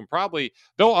get them. You can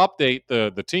they'll update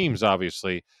the teams,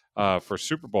 obviously, for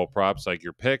Super Bowl props, like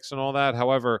your picks and all that.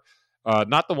 However,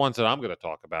 not the ones that I'm going to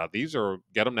talk about. These are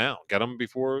get them now. Get them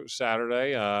before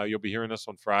Saturday. You'll be hearing this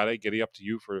on Friday. Giddy up to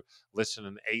you for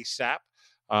listening ASAP.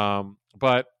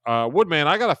 But Woodman,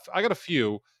 I got a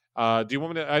few. Do you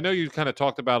want me to? I know you kind of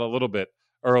talked about a little bit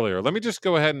earlier. Let me just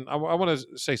go ahead and I want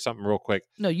to say something real quick.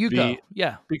 No, you go.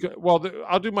 Yeah. Because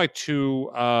I'll do my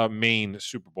two main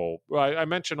Super Bowl. I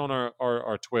mentioned on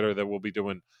our Twitter that we'll be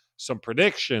doing some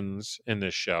predictions in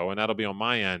this show, and that'll be on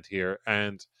my end here.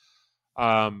 And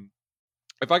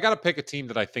if I got to pick a team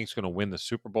that I think is going to win the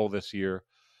Super Bowl this year,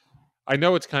 I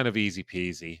know it's kind of easy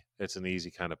peasy. It's an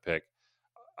easy kind of pick.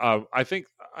 I think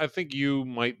you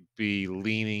might be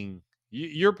leaning.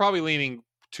 You're probably leaning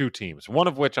two teams, one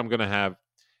of which I'm going to have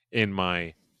in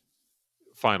my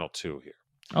final two here.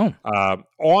 Oh.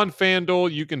 On FanDuel,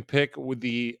 you can pick with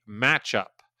the matchup.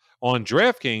 On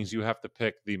DraftKings, you have to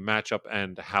pick the matchup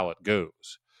and how it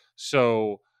goes.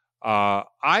 So I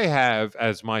have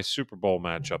as my Super Bowl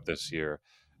matchup this year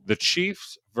the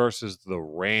Chiefs versus the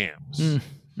Rams.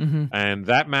 Mm-hmm. And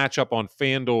that matchup on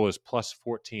FanDuel is plus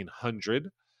 1,400.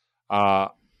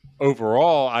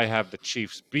 Overall, I have the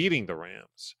Chiefs beating the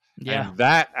Rams. Yeah. And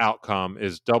that outcome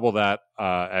is double that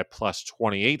at plus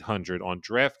 2,800 on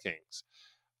DraftKings.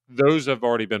 those have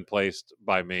already been placed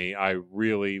by me. I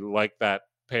really like that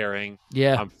pairing.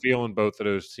 Yeah. I'm feeling both of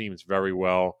those teams very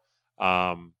well. We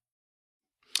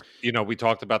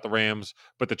talked about the Rams,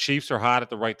 but the Chiefs are hot at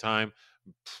the right time.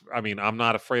 I mean, I'm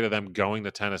not afraid of them going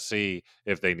to Tennessee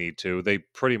if they need to. They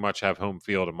pretty much have home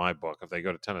field in my book. If they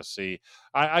go to Tennessee,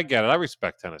 I get it. I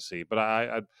respect Tennessee,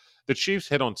 but the Chiefs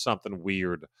hit on something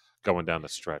weird going down the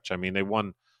stretch. I mean, they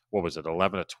won, what was it,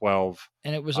 11-12,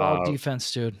 and it was all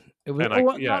defense, dude. It was it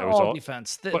was all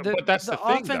defense. But that's the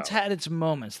thing, offense though. had its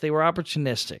moments. They were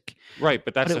opportunistic, right?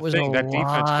 But that's it the was thing. a That defense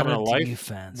lot coming to of life.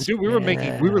 defense. Dude, we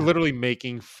were literally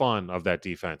making fun of that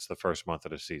defense the first month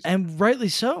of the season, and rightly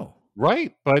so.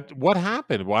 right? But what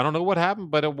happened? Well, I don't know what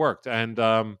happened, but it worked. And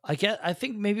I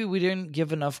think maybe we didn't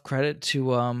give enough credit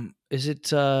to is it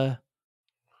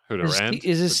who to is end?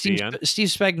 Steve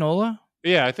Spagnuolo?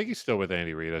 Yeah, I think he's still with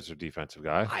Andy Reid as their defensive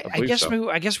guy. I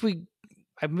guess we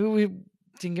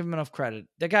didn't give him enough credit.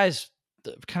 That guy's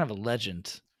kind of a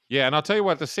legend. Yeah, and I'll tell you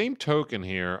what. The same token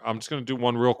here, I'm just going to do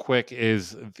one real quick.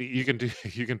 Is you can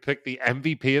pick the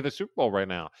MVP of the Super Bowl right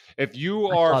now. If you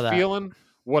are feeling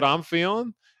what I'm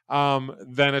feeling,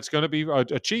 then it's going to be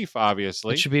a Chief.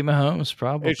 Obviously, it should be Mahomes.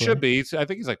 Probably it should be. I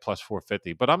think he's like plus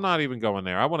 450, but I'm not even going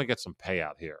there. I want to get some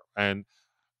payout here. And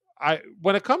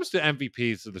when it comes to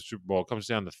MVPs of the Super Bowl, it comes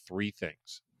down to three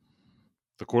things: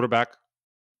 the quarterback,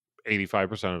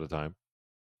 85% of the time.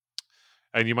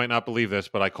 And you might not believe this,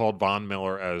 but I called Von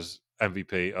Miller as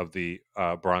MVP of the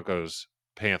Broncos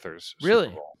Panthers really?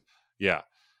 Super Bowl. Yeah.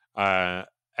 So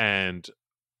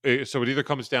it either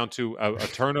comes down to a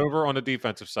turnover on the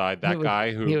defensive side,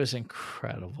 he was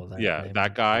incredible.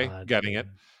 That guy getting it,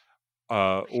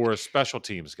 or a special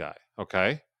teams guy.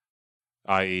 Okay.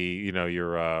 I.e.,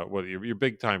 your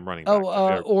big time running back.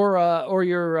 Or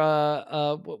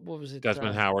your what was it?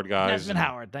 Desmond Howard guys. Desmond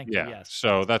Howard, thank you. Yes.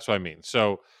 So that's what I mean.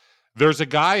 So there's a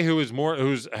guy who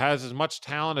has as much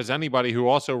talent as anybody who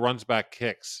also runs back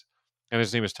kicks, and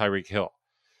his name is Tyreek Hill,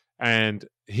 and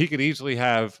he could easily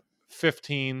have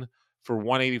 15 for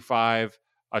 185,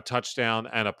 a touchdown,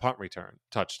 and a punt return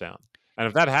touchdown. And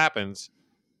if that happens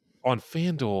on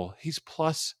FanDuel, he's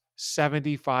plus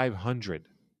 7,500.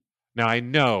 Now, I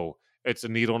know it's a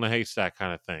needle in a haystack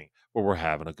kind of thing, but we're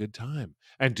having a good time.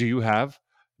 And do you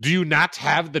not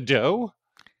have the dough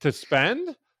to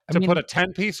spend put a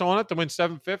 10-piece on it to win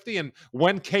 750? And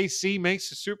when KC makes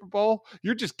the Super Bowl,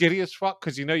 you're just giddy as fuck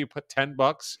because you put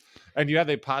 $10 and you have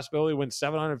the possibility to win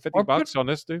 $750 on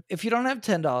this, dude. If you don't have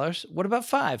 $10, what about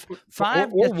 $5?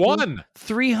 Or one.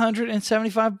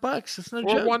 $375. It's no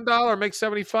joke. Or $1 makes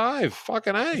 75.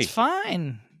 Fucking A. It's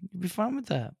fine. You'll be fine with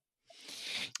that.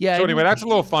 Yeah. So anyway, that's a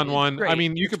little fun one. Great. I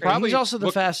mean, you could probably. He's also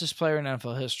the fastest player in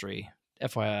NFL history.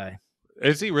 FYI.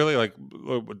 Is he really, like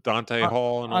Dante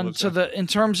Hall and all that? In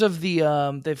terms of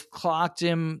the they've clocked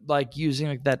him like using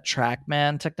like that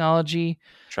TrackMan technology.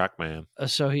 TrackMan.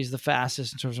 So he's the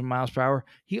fastest in terms of miles per hour.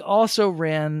 He also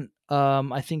ran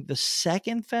I think the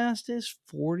second fastest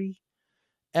 40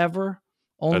 ever.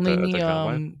 Only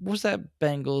what was that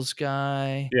Bengals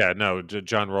guy? Yeah, no,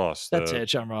 John Ross. That's it,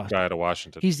 John Ross. Guy out of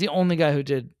Washington. He's the only guy who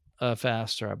did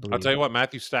faster, I believe. I'll tell you what,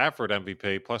 Matthew Stafford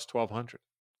MVP plus 1,200.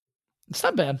 It's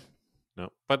not bad.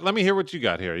 No, but let me hear what you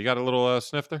got here. You got a little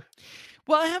snifter?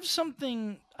 Well, I have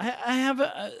something. I have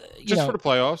a just for the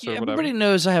playoffs or whatever. Everybody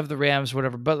knows I have the Rams,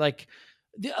 whatever. But like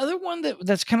the other one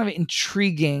that's kind of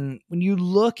intriguing when you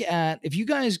look at, if you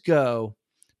guys go,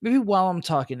 maybe while I'm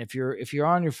talking, if you're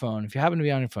on your phone, if you happen to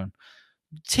be on your phone,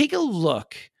 take a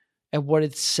look at what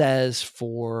it says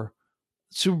for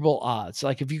Super Bowl odds.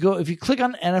 Like if you click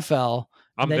on NFL,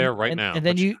 I'm there right now, and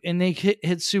then they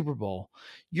hit Super Bowl,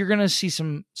 you're gonna see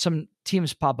some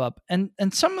teams pop up, and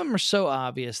some of them are so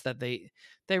obvious that they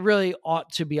really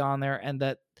ought to be on there, and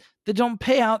that they don't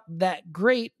pay out that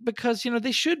great because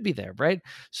they should be there, right?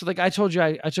 So like I told you,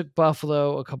 I took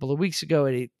Buffalo a couple of weeks ago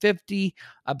at 850.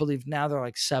 I believe now they're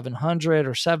like 700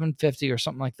 or 750 or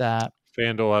something like that.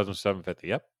 FanDuel has them 750.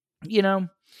 Yep.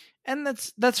 And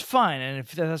that's fine. And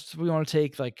if that's what we want to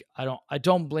take, like I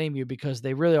don't blame you because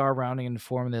they really are rounding into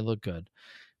form and they look good.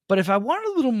 But if I want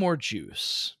a little more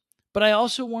juice, but I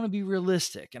also want to be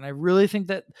realistic, and I really think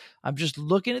that I'm just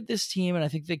looking at this team and I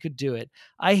think they could do it.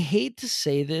 I hate to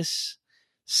say this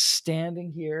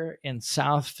standing here in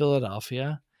South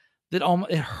Philadelphia, that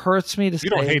it hurts me to say. You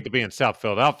don't hate to be in South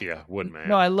Philadelphia, Woodman.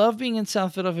 No, I love being in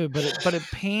South Philadelphia, but it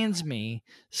pains me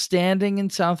standing in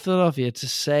South Philadelphia to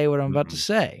say what I'm about to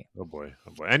say. Oh boy.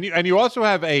 And you also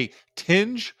have a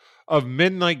tinge of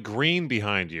midnight green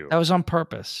behind you. That was on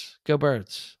purpose. Go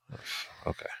Birds.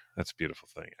 Okay. That's a beautiful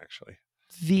thing, actually.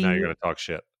 Now you're going to talk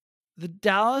shit. The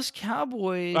Dallas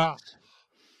Cowboys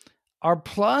are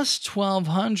plus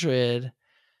 1,200,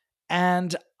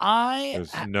 and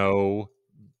There's no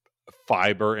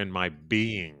fiber in my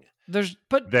being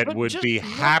that would just be look,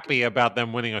 happy about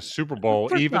them winning a Super Bowl,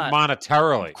 course even not.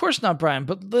 monetarily. Of course not, Brian.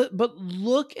 But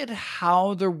look at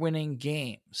how they're winning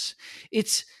games.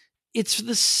 It's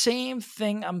the same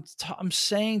thing I'm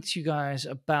saying to you guys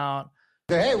about.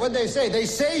 Hey, what'd they say? They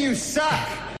say you suck.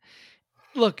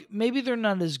 Look, maybe they're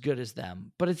not as good as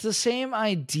them, but it's the same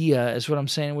idea as what I'm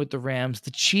saying with the Rams,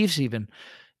 the Chiefs even.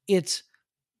 It's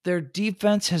their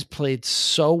defense has played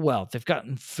so well. They've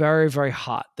gotten very, very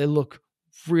hot. They look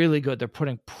really good. They're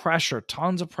putting pressure,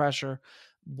 tons of pressure.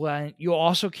 When you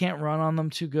also can't run on them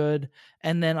too good.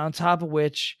 And then on top of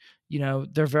which,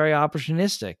 they're very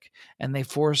opportunistic and they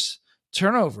force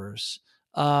turnovers.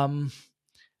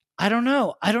 I don't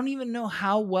know. I don't even know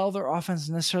how well their offense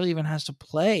necessarily even has to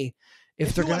play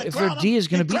if their D is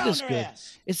going to be this good.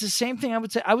 It's the same thing I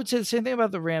would say. I would say the same thing about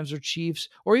the Rams or Chiefs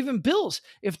or even Bills.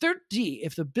 If the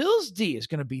Bills D is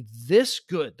going to be this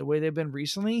good the way they've been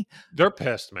recently, they're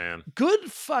pissed, man.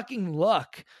 Good fucking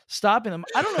luck stopping them.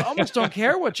 I don't know. Almost don't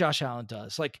care what Josh Allen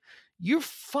does. Like, you're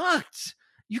fucked.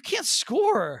 You can't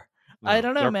score. No, I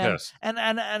don't know, man. Pissed. And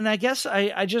I guess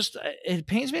I just, it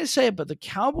pains me to say it, but the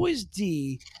Cowboys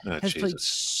D has played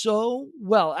so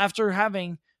well after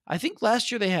having, I think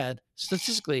last year they had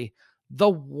statistically the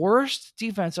worst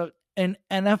defense in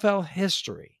NFL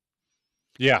history.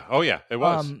 Yeah. Oh yeah, it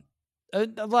was. A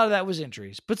lot of that was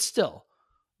injuries, but still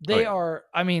they are,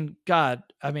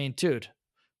 dude,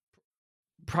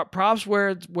 props where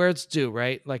it's due,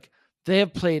 right? Like, they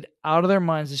have played out of their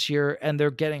minds this year, and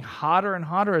they're getting hotter and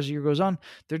hotter as the year goes on.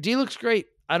 Their D looks great.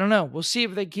 I don't know. We'll see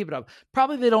if they keep it up.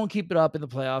 Probably they don't keep it up in the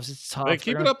playoffs. It's tough. They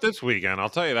keep it up this weekend. I'll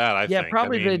tell you that. I think.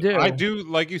 Probably they do. I do,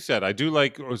 like you said, I do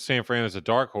like San Fran as a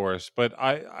dark horse, but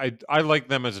I like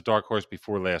them as a dark horse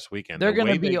before last weekend. They're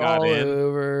going to be all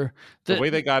over. The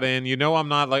way they got in,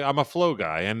 I'm a flow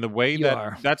guy, and the way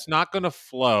that's not going to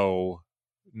flow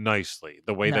nicely.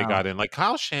 The way they got in, like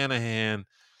Kyle Shanahan.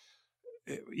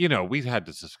 We've had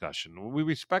this discussion. We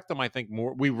respect him, I think,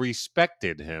 more. We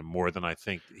respected him more than I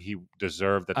think he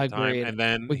deserved at the time. And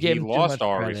then he lost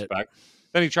our respect.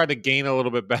 Then he tried to gain a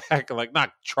little bit back, like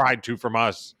not tried to from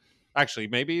us. Actually,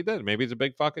 maybe he did. Maybe he's a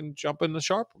big fucking jump in the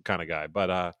sharp kind of guy.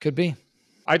 But could be.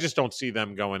 I just don't see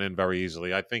them going in very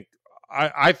easily. I think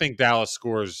Dallas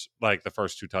scores like the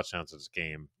first 2 touchdowns of this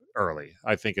game early.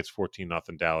 I think it's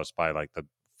 14-0 Dallas by like the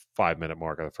 5-minute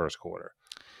mark of the first quarter.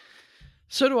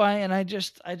 So do I, and I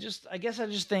guess I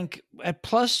just think at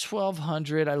plus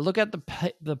 1,200, I look at the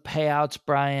payouts,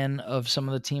 Brian, of some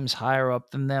of the teams higher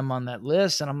up than them on that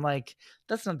list, and I'm like,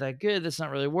 that's not that good. That's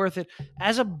not really worth it.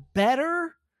 As a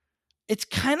bettor, it's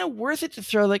kind of worth it to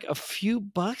throw like a few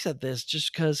bucks at this,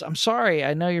 just because. I'm sorry,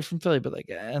 I know you're from Philly, but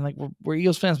we're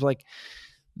Eagles fans, but like,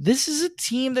 this is a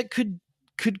team that could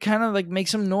kind of like make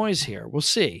some noise here. We'll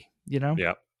see.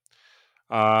 Yeah.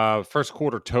 First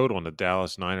quarter total in the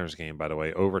Dallas Niners game, by the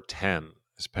way, over 10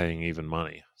 is paying even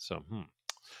money. So,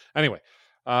 anyway,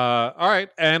 all right.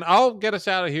 And I'll get us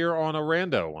out of here on a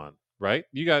rando one, right?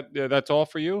 You got, that's all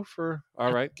for you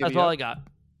all right. That's all I got.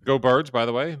 Go Birds, by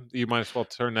the way. You might as well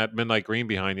turn that midnight green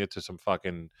behind you to some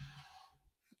fucking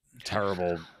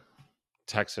terrible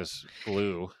Texas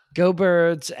blue. Go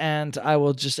Birds. And I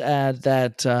will just add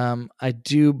that, I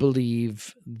do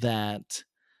believe that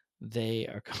they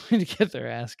are going to get their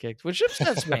ass kicked, which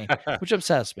upsets me.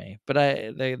 But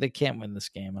they can't win this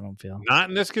game, I don't feel. Not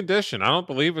in this condition. I don't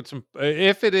believe it's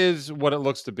if it is what it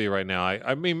looks to be right now.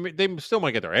 I mean, they still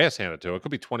might get their ass handed to it. It could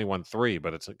be 21-3,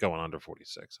 but it's going under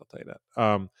 46. I'll tell you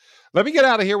that. Let me get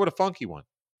out of here with a funky one,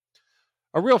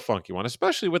 a real funky one,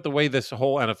 especially with the way this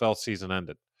whole NFL season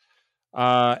ended.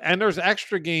 And there's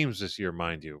extra games this year,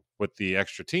 mind you, with the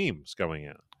extra teams going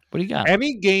in. What do you got?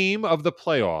 Any game of the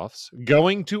playoffs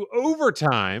going to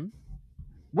overtime.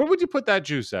 Where would you put that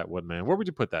juice at, Woodman? Where would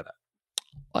you put that at?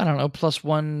 I don't know, plus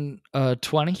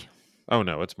 120. Oh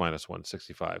no, it's minus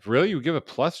 165. Really? You give a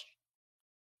plus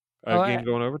game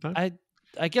going overtime?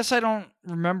 I guess I don't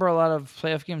remember a lot of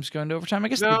playoff games going to overtime. I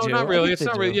guess no, they do. Not really. It's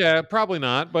not really. Yeah, probably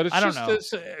not. But it's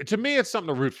to me, it's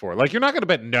something to root for. Like, you're not going to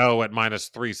bet no at minus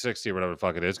 360 or whatever the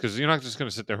fuck it is, because you're not just going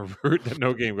to sit there and root that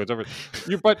no game goes over.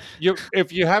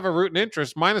 If you have a root and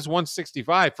interest, minus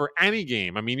 165 for any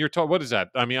game. I mean, you're told, what is that?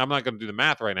 I mean, I'm not going to do the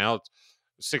math right now. It's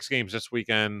 6 games this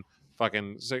weekend.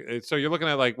 Fucking. So you're looking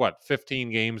at like what,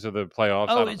 15 games of the playoffs?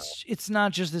 Oh, it's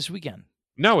not just this weekend.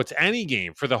 No, it's any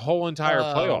game for the whole entire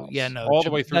playoffs. Yeah, no, all the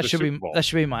way through the Super Bowl. That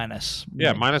should be minus.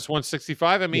 Yeah, minus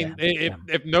 165. I mean,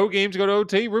 if no games go to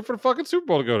OT, root for the fucking Super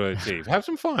Bowl to go to OT. Have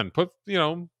some fun. I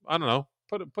don't know,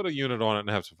 put a unit on it and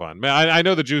have some fun. Man, I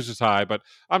know the juice is high, but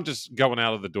I'm just going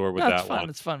out of the door with It's that fun. one.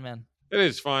 It's fun, man. It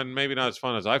is fun. Maybe not as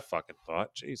fun as I fucking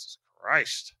thought. Jesus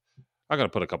Christ. I'm going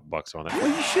to put a couple bucks on it. Well,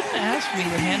 you shouldn't ask me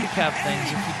the handicap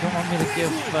things if you don't want me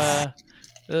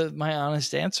to give my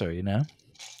honest answer, you know?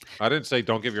 I didn't say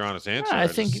don't give your honest answer. I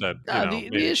just think said, the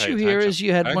issue here is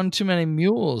you had one too many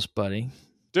mules, buddy.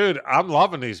 Dude, I'm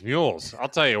loving these mules. I'll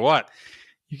tell you what.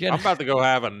 I'm about to go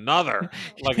have another.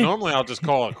 Like, normally I'll just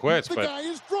call it quits, The but guy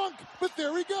is drunk, but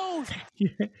there he goes.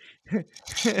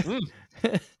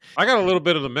 I got a little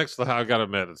bit of the mix. I got to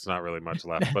admit, it's not really much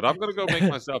left. But I'm going to go make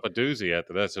myself a doozy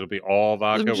after this. It'll be all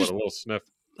vodka with a little sniff.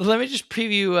 Let me just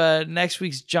preview next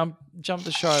week's Jump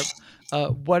the Sharp.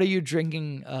 What are you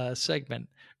drinking segment?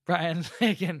 Brian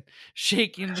Hagan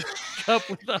shaking the cup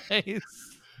with ice.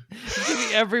 It's gonna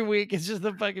be every week. It's just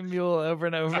the fucking mule over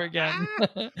and over again.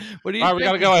 What do you? All right, we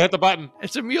got to go. I hit the button.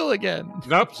 It's a mule again.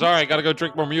 Nope, sorry. I got to go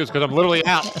drink more mules because I'm literally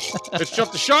out. It's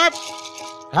Jump the Sharp.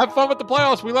 Have fun with the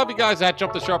playoffs. We love you guys at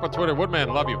Jump the Sharp on Twitter. Woodman,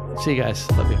 love you. See you guys.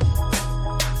 Love you.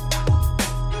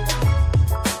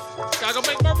 Gotta go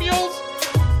make more mules.